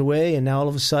passes away, and now all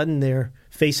of a sudden they're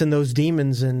facing those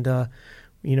demons, and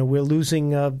we're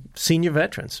losing senior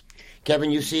veterans.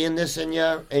 Kevin, you seeing this in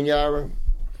your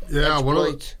yeah, one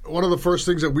of the first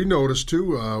things that we noticed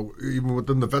too, even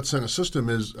within the vet center system,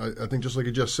 is I think just like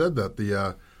you just said that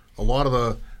a lot of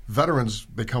the veterans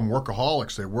become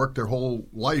workaholics. They work their whole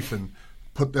life and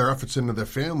put their efforts into their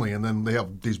family, and then they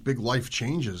have these big life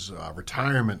changes,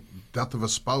 retirement, death of a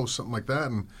spouse, something like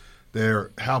that, and they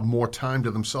have more time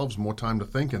to themselves, more time to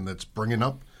think, and that's bringing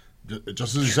up,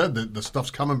 just as you said, the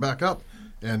stuff's coming back up,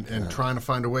 and trying to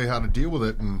find a way how to deal with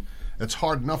it. And it's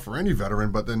hard enough for any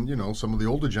veteran, but then some of the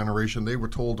older generation, they were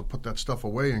told to put that stuff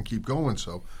away and keep going.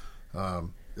 So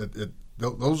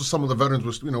those are some of the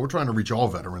veterans. We're trying to reach all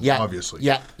veterans, obviously.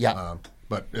 Yeah.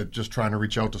 But just trying to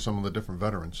reach out to some of the different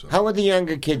veterans. So. How are the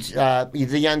younger kids, the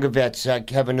younger vets,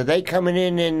 Kevin? Are they coming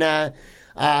in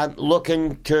and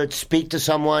looking to speak to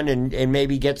someone and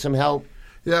maybe get some help?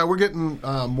 Yeah, we're getting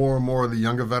more and more of the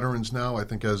younger veterans now. I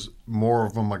think as more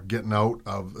of them are getting out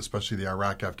of, especially the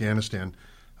Iraq, Afghanistan.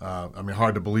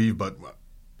 Hard to believe, but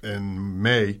in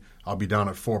May, I'll be down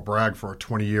at Fort Bragg for a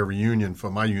 20-year reunion for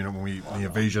my unit the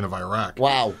invasion of Iraq.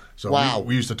 Wow. So wow.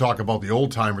 We used to talk about the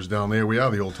old timers down there. We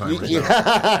are the old timers now.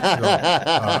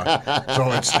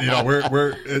 So it's,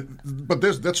 but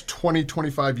that's 20,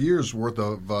 25 years worth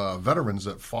of veterans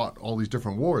that fought all these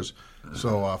different wars.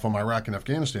 So from Iraq and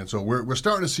Afghanistan. So we're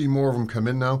starting to see more of them come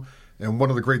in now. And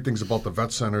one of the great things about the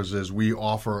vet centers is we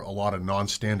offer a lot of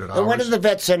non-standard hours. And what are the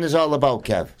vet centers all about,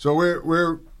 Kev? So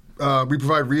we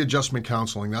provide readjustment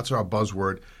counseling. That's our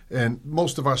buzzword. And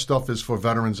most of our stuff is for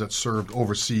veterans that served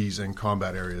overseas in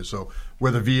combat areas. So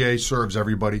where the VA serves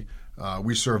everybody,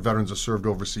 we serve veterans that served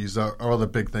overseas. Our other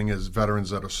big thing is veterans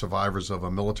that are survivors of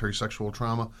a military sexual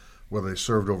trauma, whether they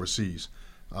served overseas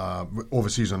or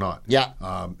not. Yeah.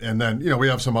 And then, we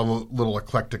have some other little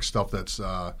eclectic stuff that's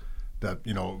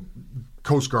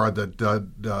Coast Guard,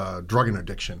 that drug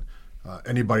addiction.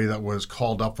 Anybody that was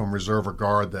called up from reserve or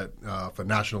guard that for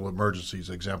national emergencies,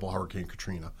 example, Hurricane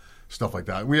Katrina, stuff like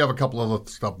that. We have a couple other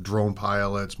stuff, drone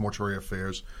pilots, mortuary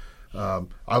affairs. I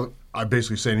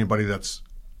basically say anybody that's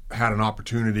had an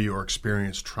opportunity or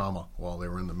experienced trauma while they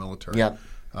were in the military. Yep.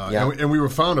 And we were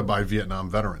founded by Vietnam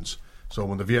veterans. So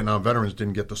when the Vietnam veterans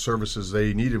didn't get the services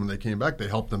they needed when they came back, they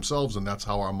helped themselves, and that's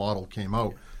how our model came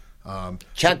out.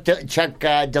 Chuck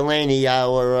Delaney,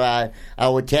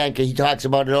 our tanker, he talks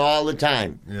about it all the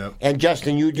time. Yep. And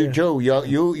Justin, you do too.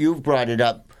 You've brought it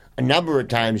up a number of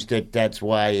times that's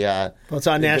why. Well, it's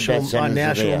our national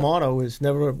motto is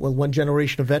never will one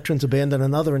generation of veterans abandon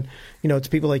another, and it's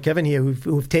people like Kevin here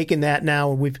who've taken that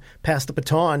now, and we've passed the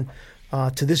baton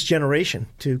to this generation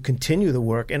to continue the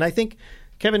work. And I think,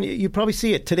 Kevin, you probably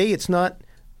see it today. It's not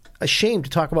a shame to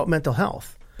talk about mental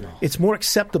health. No. It's more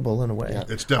acceptable in a way. Yeah.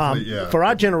 It's definitely, for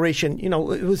our generation, it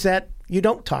was that you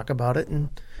don't talk about it,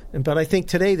 but I think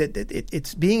today that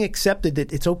it's being accepted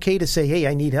that it's okay to say, "Hey,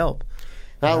 I need help."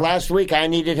 Well, last week I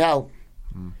needed help,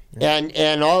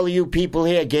 and all of you people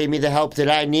here gave me the help that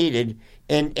I needed,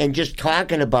 and just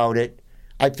talking about it,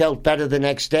 I felt better the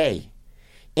next day,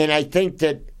 and I think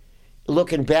that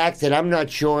looking back, that I'm not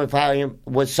sure if I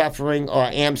was suffering or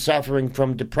am suffering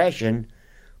from depression,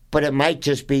 but it might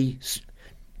just be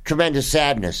tremendous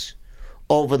sadness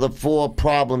over the 4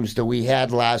 problems that we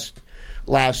had last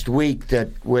week that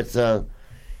with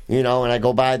and I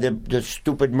go by the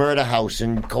stupid murder house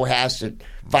in Cohasset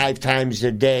 5 times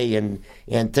a day and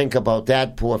think about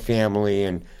that poor family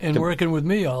and working with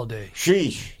me all day.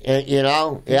 Sheesh,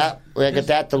 we got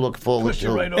that to look forward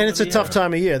to. Right, and it's a tough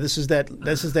time of year. This is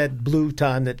that blue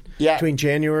time that between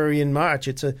January and March.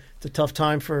 It's a tough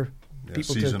time for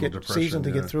people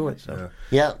to get through it. So.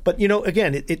 Yeah. But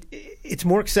again, it's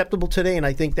more acceptable today, and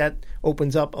I think that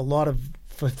opens up a lot of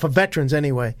for veterans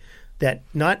anyway. That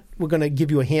we're going to give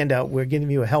you a handout, we're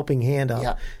giving you a helping handout.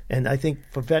 Yeah. And I think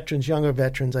for veterans, younger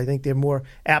veterans, I think they're more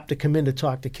apt to come in to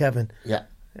talk to Kevin. Yeah.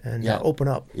 And open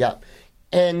up. Yeah.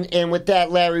 And with that,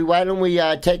 Larry, why don't we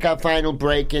take our final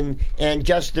break? And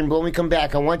Justin, when we come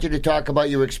back, I want you to talk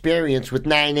about your experience with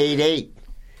 988.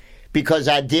 Because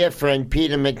our dear friend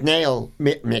Peter McPhail,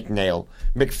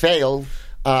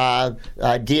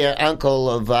 dear uncle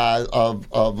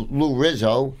of Lou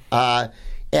Rizzo,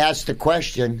 asked the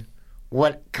question,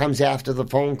 what comes after the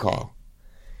phone call?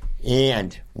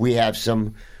 And we have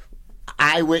some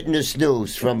eyewitness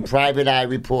news from Private Eye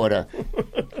reporter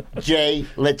Jay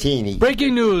Latini.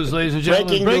 Breaking news, ladies and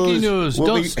gentlemen. Breaking news.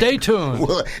 Stay tuned.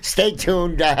 Stay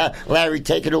tuned. Larry,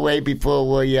 take it away before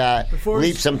we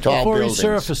leap some tall buildings.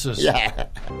 Before he surfaces. Yeah.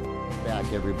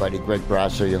 Back, everybody. Greg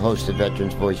Brasso, your host of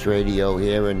Veterans Voice Radio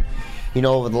here. And,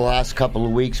 over the last couple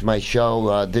of weeks, our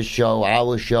show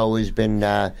has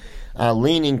been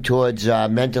leaning towards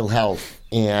mental health.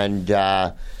 And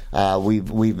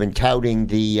we've been touting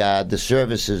the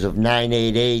services of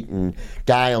 988 and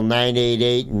dial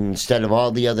 988 instead of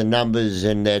all the other numbers,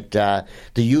 and that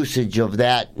the usage of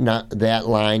that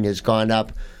line has gone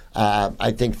up,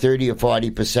 I think 30 or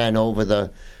 40% over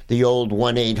the old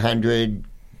 1-800.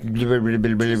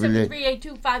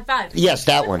 38255. Yes,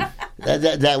 that one.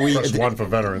 that we. Press 1 for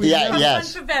veterans. Yeah,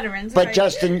 yes. 1 for veterans. But right.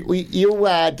 Justin, you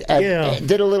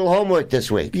did a little homework this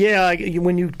week. Yeah,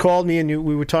 when you called me and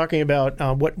we were talking about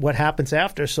what happens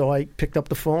after, so I picked up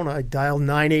the phone, I dialed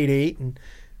 988, and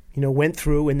went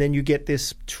through, and then you get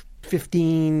this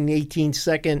 15,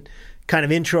 18-second kind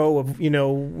of intro of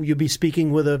you'll be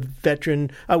speaking with a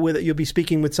veteran, you'll be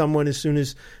speaking with someone as soon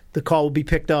as the call will be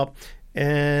picked up.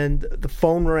 And the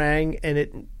phone rang, and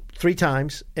it 3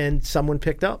 times, and someone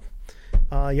picked up.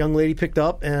 A young lady picked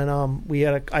up, and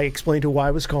I explained to her why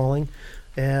I was calling,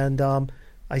 and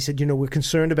I said, we're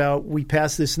concerned about we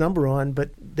pass this number on,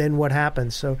 but then what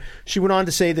happens? So she went on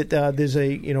to say that there's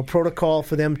a protocol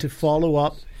for them to follow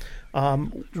up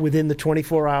within the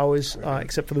 24 hours,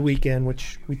 except for the weekend,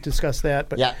 which we discussed that.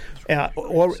 But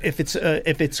or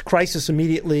if it's crisis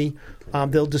immediately,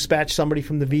 they'll dispatch somebody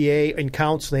from the VA and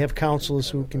counsel. They have counselors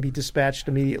who can be dispatched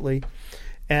immediately.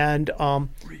 And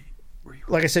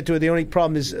like I said to her, the only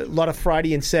problem is a lot of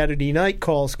Friday and Saturday night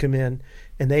calls come in,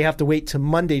 and they have to wait till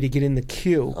Monday to get in the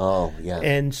queue. Oh, yeah.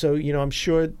 And so, I'm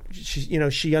sure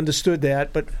she understood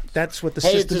that, but that's what the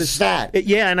system it's a is. stat.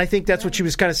 And I think that's what she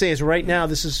was kind of saying is right now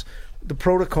this is the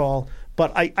protocol.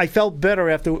 But I felt better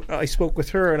after I spoke with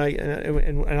her and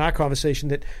in our conversation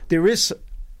that there is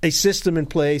a system in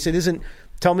place. It isn't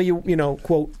tell me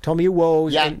quote, tell me your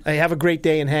woes and I have a great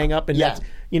day and hang up. And that's,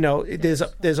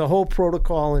 there's a whole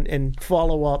protocol and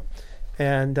follow up.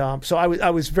 And so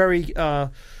I was very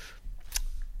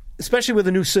especially with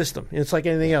a new system. It's like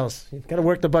anything else. You've got to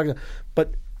work the bugs.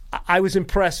 But I was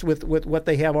impressed with what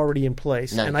they have already in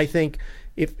place. Nice. And I think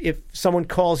if someone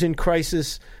calls in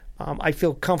crisis, I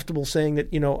feel comfortable saying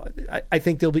that, I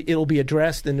think it'll be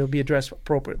addressed and it'll be addressed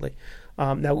appropriately.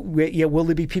 Now, will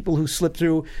there be people who slip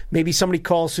through? Maybe somebody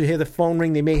calls to hear the phone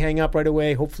ring. They may hang up right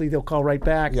away. Hopefully they'll call right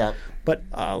back. Yeah. But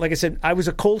like I said, I was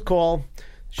a cold call.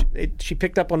 She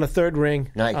picked up on the third ring.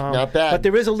 Nice, not bad. But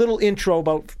there is a little intro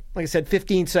about, like I said,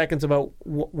 15 seconds about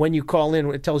when you call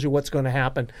in. It tells you what's going to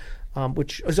happen,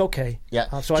 which is okay.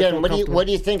 Yeah. So Jen, what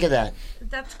do you think of that?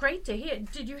 That's great to hear.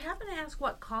 Did you happen to ask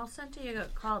what call center you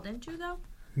got called into, though?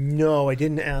 No, I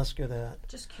didn't ask her that.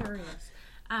 Just curious.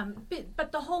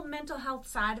 But the whole mental health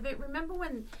side of it, remember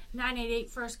when 988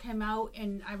 first came out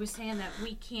and I was saying that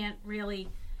we can't really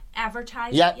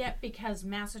advertise it yet because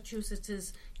Massachusetts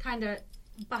is kind of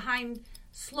behind,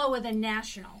 slower than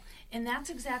national. And that's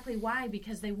exactly why,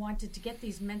 because they wanted to get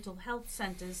these mental health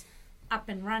centers up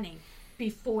and running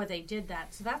before they did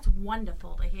that. So that's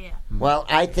wonderful to hear. Well,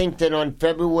 I think that on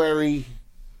February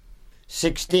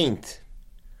 16th,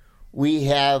 we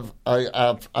have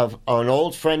an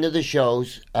old friend of the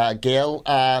show's, Gail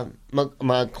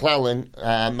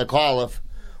McAuliffe,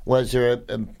 was her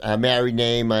married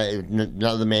name,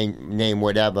 another name,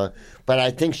 whatever. But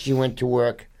I think she went to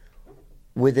work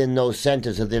within those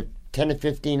centers. Are there 10 or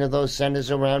 15 of those centers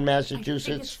around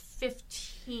Massachusetts? I think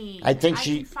it's 15. I think I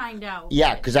can find out.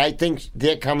 Yeah, because I think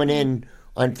they're coming in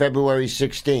on February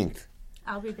 16th.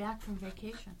 I'll be back from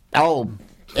vacation. Oh,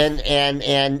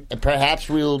 and perhaps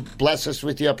we'll bless us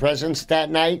with your presence that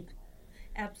night.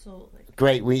 Absolutely.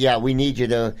 Great. We need you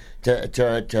to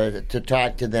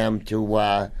talk to them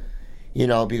because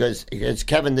it's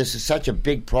Kevin. This is such a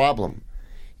big problem,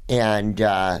 and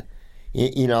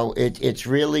it's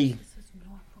really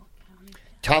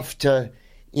tough to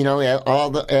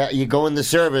you go in the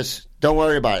service. Don't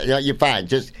worry about it. You're fine.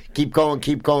 Just keep going.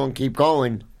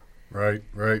 Right.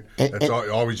 It's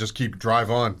always just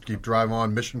drive on,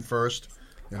 mission first,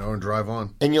 and drive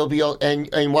on. And you'll be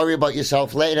and worry about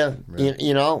yourself later, right.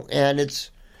 And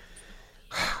it's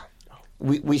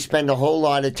we spend a whole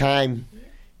lot of time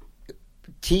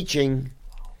teaching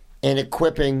and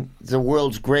equipping the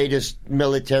world's greatest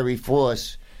military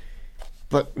force,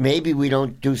 but maybe we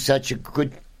don't do such a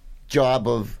good job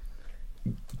of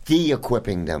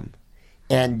de-equipping them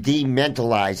and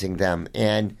dementalizing them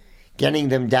and getting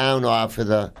them down off of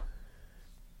the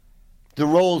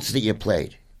roles that you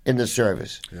played in the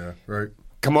service. Yeah, right.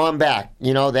 Come on back.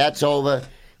 That's over.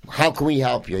 How can we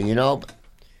help you,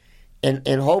 And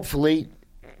hopefully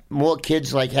more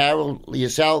kids like Harold,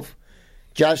 yourself,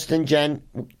 Justin, Jen,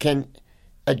 can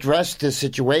address this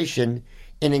situation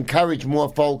and encourage more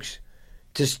folks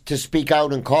to speak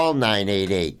out and call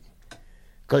 988.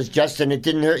 Because, Justin, it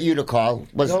didn't hurt you to call.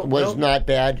 Was not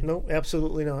bad. No,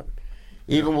 absolutely not.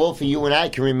 Even Wolfie, you and I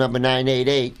can remember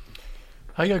 988.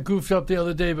 I got goofed up the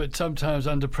other day, but sometimes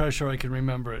under pressure I can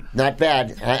remember it. Not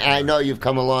bad. I know you've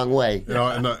come a long way.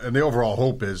 And the overall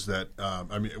hope is that,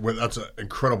 that's an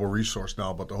incredible resource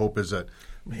now, but the hope is that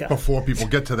before people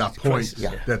get to that point,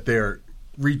 that they're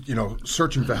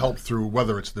searching for help through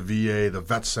whether it's the VA, the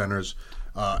vet centers,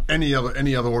 any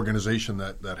other organization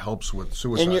that helps with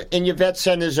suicide. And your vet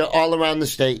centers are all around the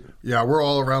state? Yeah, we're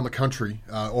all around the country,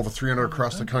 over 300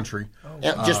 across the country.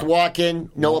 Just walk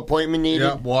in, no appointment needed?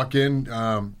 Yeah, walk in.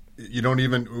 You don't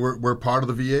even. We're part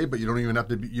of the VA, but you don't even have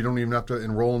to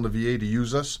enroll in the VA to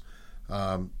use us.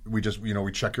 We just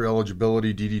we check your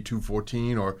eligibility, DD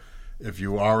 214, or if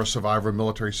you are a survivor of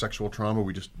military sexual trauma,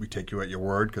 we take you at your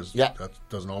word because that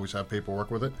doesn't always have paperwork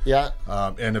with it. Yeah.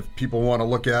 And if people want to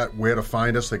look at where to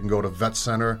find us, they can go to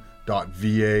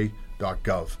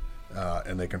vetcenter.va.gov,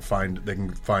 and they can find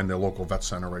their local vet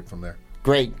center right from there.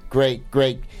 Great.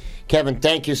 Kevin,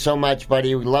 thank you so much,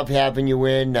 buddy. We love having you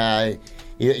in.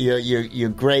 You're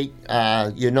great.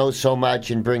 You know so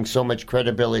much and bring so much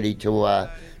credibility to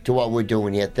what we're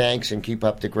doing here. Thanks, and keep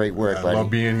up the great work, buddy. I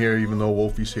love being here, even though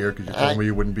Wolfie's here, because you told me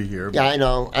you wouldn't be here. Yeah, I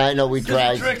know. We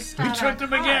tried. He tricked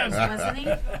him again, wasn't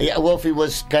he? Yeah, Wolfie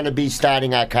was going to be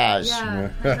starting our cars.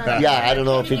 Yeah, I don't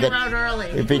know if he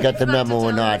got the memo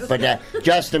or not. But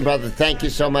Justin, brother, thank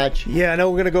you so much. Yeah, I know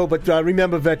we're going to go, but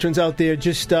remember, veterans out there,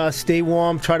 just stay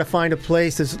warm. Try to find a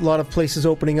place. There's a lot of places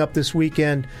opening up this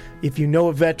weekend. If you know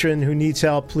a veteran who needs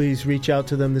help, please reach out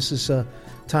to them. This is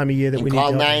time of year that we need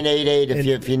call help. 988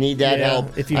 if you need that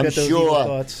help. If you get those evil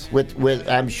thoughts.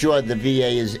 I'm sure the VA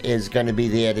is going to be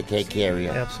there to take care of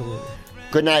you. Absolutely.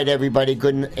 Good night, everybody.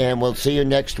 And we'll see you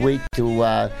next week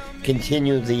to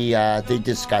continue the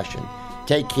discussion.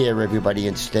 Take care, everybody,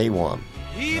 and stay warm.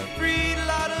 He freed a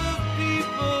lot of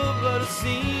people, but it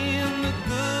seemed the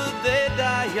good they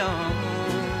die young.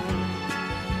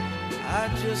 I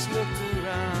just looked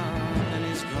around.